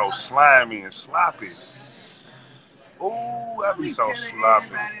 It be so slimy and sloppy. Ooh, I be so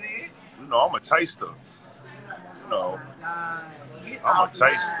sloppy. You know, I'm a taster. You know, I'm a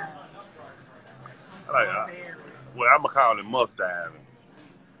taster. Well, I'm going to call it muff diving.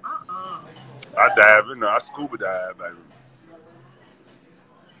 I dive in there. I scuba dive, baby.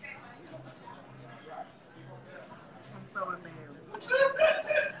 I'm so embarrassed.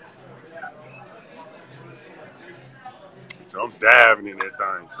 So I'm diving in that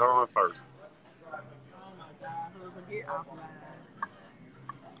thing, tongue first. Oh my God, husband, get offline.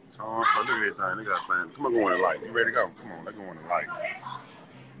 Tongue first. Look at that thing. Look at that thing. Come on, go in the light. You ready to go? Come on, let's go in the light.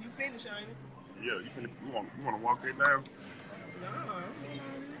 You finished, ain't it? Yeah, you want to walk it down?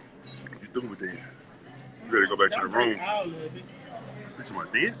 You through with that? You ready to go back to the room? All of it. You talking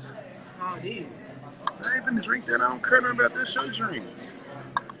about this? All this. I ain't finna drink that. I don't care nothing about that shit drinks.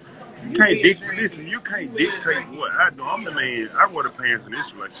 You can't dictate. Listen, you can't dictate what I do. I'm the man. I wear the pants in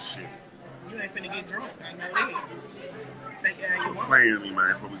this relationship. You ain't finna get drunk. I know that. Take it how you want. Playing with me,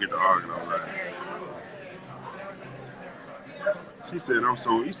 man, before we get to arguing all that. She said, I'm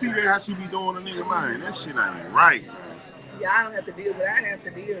so. You see that how she be doing a nigga, man? That shit ain't right. Yeah, I don't have to deal with it. I have to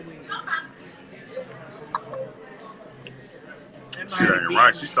deal with it. Shit ain't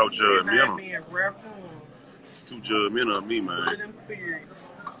right. She's so judgmental. She's too judgmental of me, man.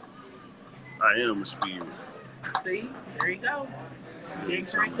 I am a spirit. See? There you go. He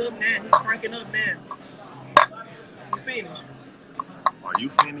ain't cranked up now. He's cranking up now. You finished? Are you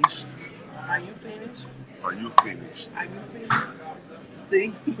finished? Are you finished? Are you finished? Are you finished?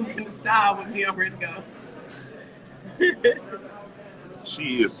 See? You in the style with me. I'm ready to go.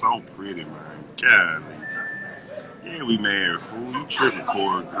 She is so pretty, man. God. Yeah, we married, fool. You tripping,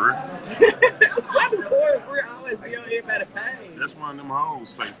 Corey, girl. Why do Corey always be on everybody's page? That's one of them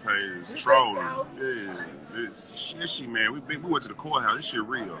hoes fake pages. Trolling. Yeah. This shit, man. We went to the courthouse. This shit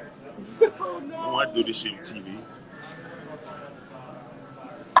real. Oh, no. I want to do this shit on TV.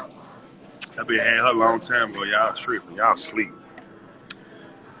 I been had her a long time ago. Y'all tripping. Y'all sleep.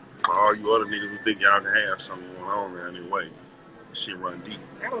 For all you other niggas who think y'all can have something going on around their way. This shit run deep.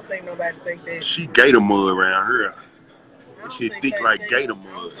 I don't think nobody think that. She gator mud around here. That shit thick like gator mud.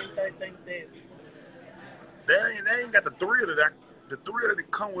 I don't think they think that. They ain't got the thrill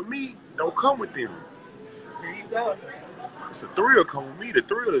that come with me. Don't come with them. There you go. It's a thrill come with me. The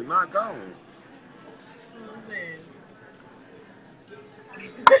thrill is not gone. Oh, man.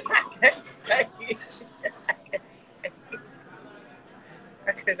 I can't take it.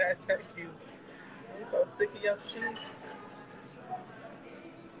 I cannot take you. I'm so sick of your shit.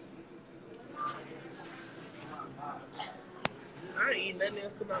 I ain't eating nothing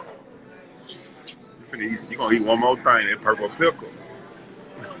else tonight. You gonna eat one more thing, that purple pickle.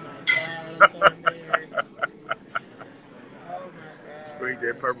 Oh my God, I'm so married. Oh my God. Straight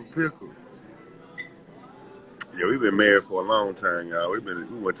that purple pickle. Yeah, we've been married for a long time, y'all. We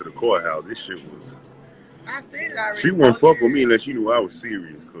went to the courthouse. This shit was. I said it already. She wouldn't fuck with me unless she knew I was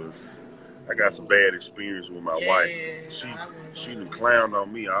serious, cause I got some bad experience with my wife. She done clowned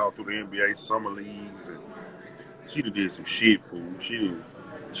on me all through the NBA summer leagues, and she done did some shit, fool. She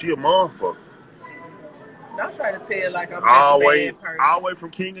a motherfucker. Don't try to tell like I'm all a bad person. All the way from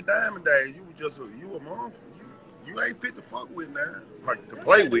King of Diamond days, you a motherfucker. You ain't fit to fuck with now, like to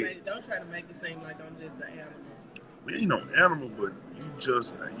play with. Don't try to make it seem like I'm just an animal. We ain't no animal, but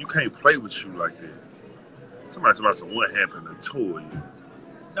you can't play with you like that. Somebody told me what happened to you.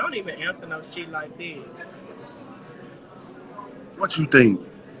 Don't even answer no shit like that. What you think?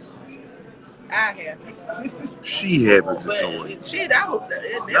 I have. She happened to Toy. Shit, I was.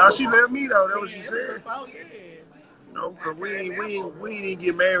 Nah, she left me though. That's what she said. Before, yeah. No, cause we ain't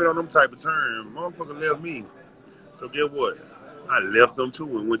get married on them type of terms. Motherfucker left me. So get what? I left them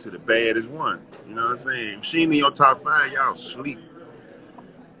too and went to the baddest one. You know what I'm saying? If she ain't in your top 5, y'all sleep.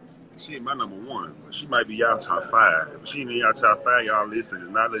 She ain't my number 1. But she might be y'all top 5. If she ain't in y'all top 5, y'all listen.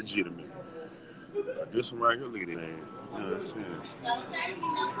 It's not legitimate. But this one right here, look at that. You know what I'm saying?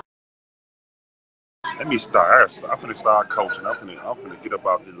 Let me start. I'm finna start coaching. I'm finna get up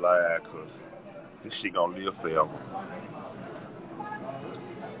off this live because this shit gonna live forever.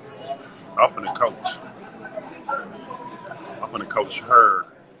 I'm finna coach. I'm gonna coach her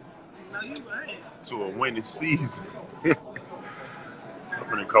to a winning season. I'm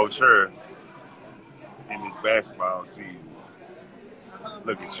gonna coach her in this basketball season.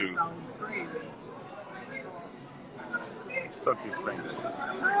 Look at you. Suck your fingers.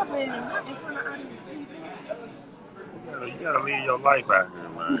 You gotta live your life out here,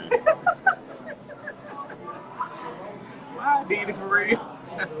 man. Why did it for real?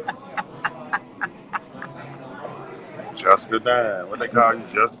 Just for dime. What they call you?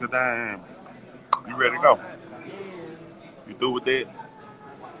 Just for dime. You ready to go? You through with that?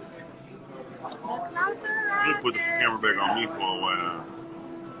 You put the camera back on me for a while.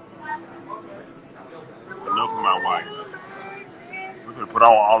 That's enough of my wife. We're gonna put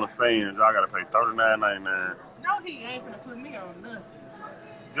on OnlyFans. I gotta pay $39.99. No, he ain't gonna put me on nothing.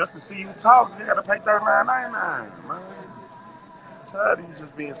 Just to see you talk, you gotta pay $39.99, man. I'm tired of you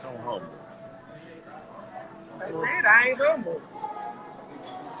just being so humble. I said I ain't humble.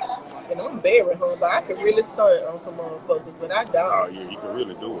 And I'm very humble. I can really stunt on some motherfuckers, but I don't. Oh, yeah, you can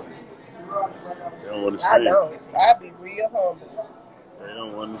really do it. They don't understand. I don't. I be real humble. They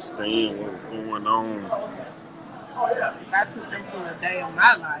don't understand what's going on. Oh yeah, I took them through a day of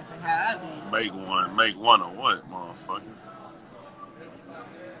my life and how I did. Make one or what, motherfucker?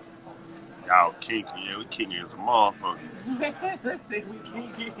 Y'all kinky, yeah, we kinky as a motherfucker. Let's say we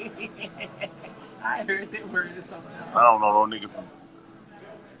kinky. I heard that word or something. I don't know no nigga from.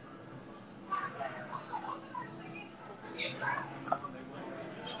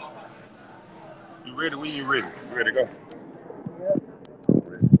 You ready? When you ready? You ready to go? Yep.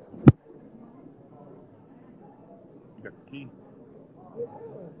 Ready. You got the key?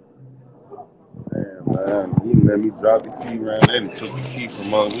 Damn, man. You let me drop the key, man. They done took the key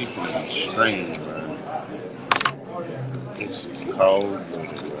from us. We finna be strange, man. It's just cold.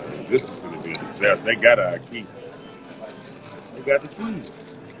 This is gonna be a disaster. They got our key. They got the key.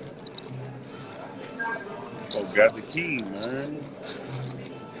 Oh, got the key, man.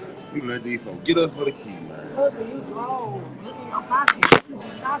 You let these folks get us for the key, man. Look, you drove. Look in your pocket. What are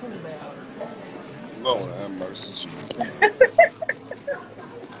you talking about? Lord have mercy.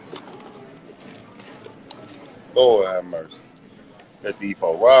 Lord have mercy. Let these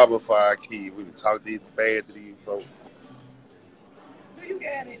folks rob us for our key. We can talk these bad to these folks. You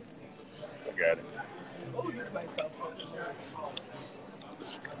got it. I got it. Oh, you play so funny.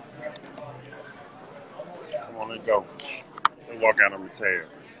 Come on, let's go. Let's walk out on the tail.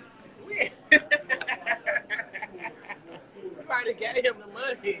 Somebody got him the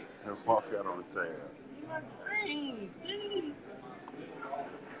money. Let's walk out on the tail. See?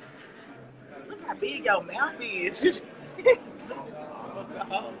 Look how big your mouth is. Get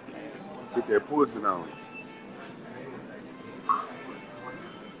that pussy on.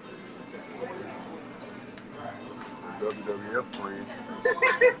 WWF friend.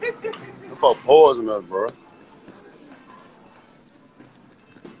 Them folks poison us, bro.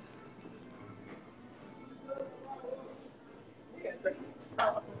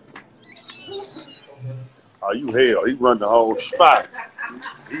 Oh, you hell. He run the whole spot.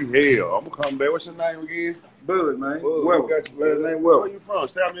 He hell. I'm gonna come back. What's your name again? Bud, man. Bud. Well, Got you. last name Well. Where you from?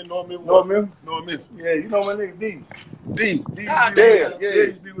 South Memphis, North Memphis? North Memphis? North Memphis. Yeah, you know my nigga D. D. Yeah.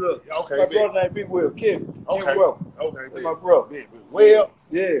 He be with us. Okay, my big. brother named Big Will, Kevin. Okay. Ken Well. Okay, That's big. my brother. Big. Well,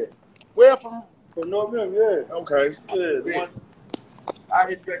 Yeah. where from? From North Memphis, yeah. Okay. Yeah, the one. I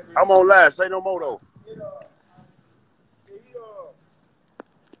hit back. I'm on live. Say no more though.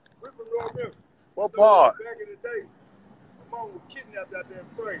 We're from North Memphis. What part? Back in the day, my mom was kidnapped out there in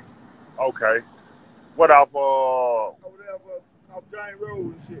Frank. Okay. What off? Over there off Giant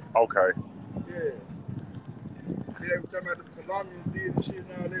Road and shit. Okay. Yeah. They were talking about the Colombians did and shit and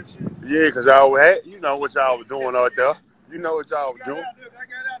all that shit. Yeah, cause y'all had, you know what y'all was doing out there. You know what y'all was doing. I got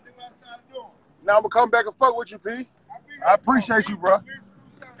out there what I started doing. Now I'm gonna come back and fuck with you, P. I appreciate you, bro.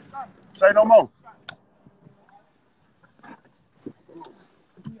 Say no more.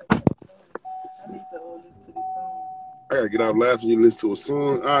 I gotta get out laughing and listen to a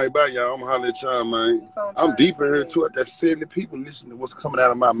song. All right, bye, y'all. I'm gonna holler at y'all, man. I'm deep in here, too. I got 70 people listening to what's coming out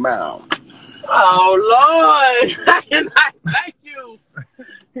of my mouth. Oh, Lord. I cannot thank you.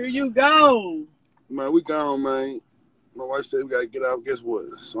 Here you go. Man, we gone, man. My wife said we gotta get out. Guess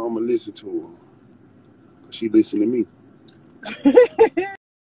what? So I'm gonna listen to her. She listened to me.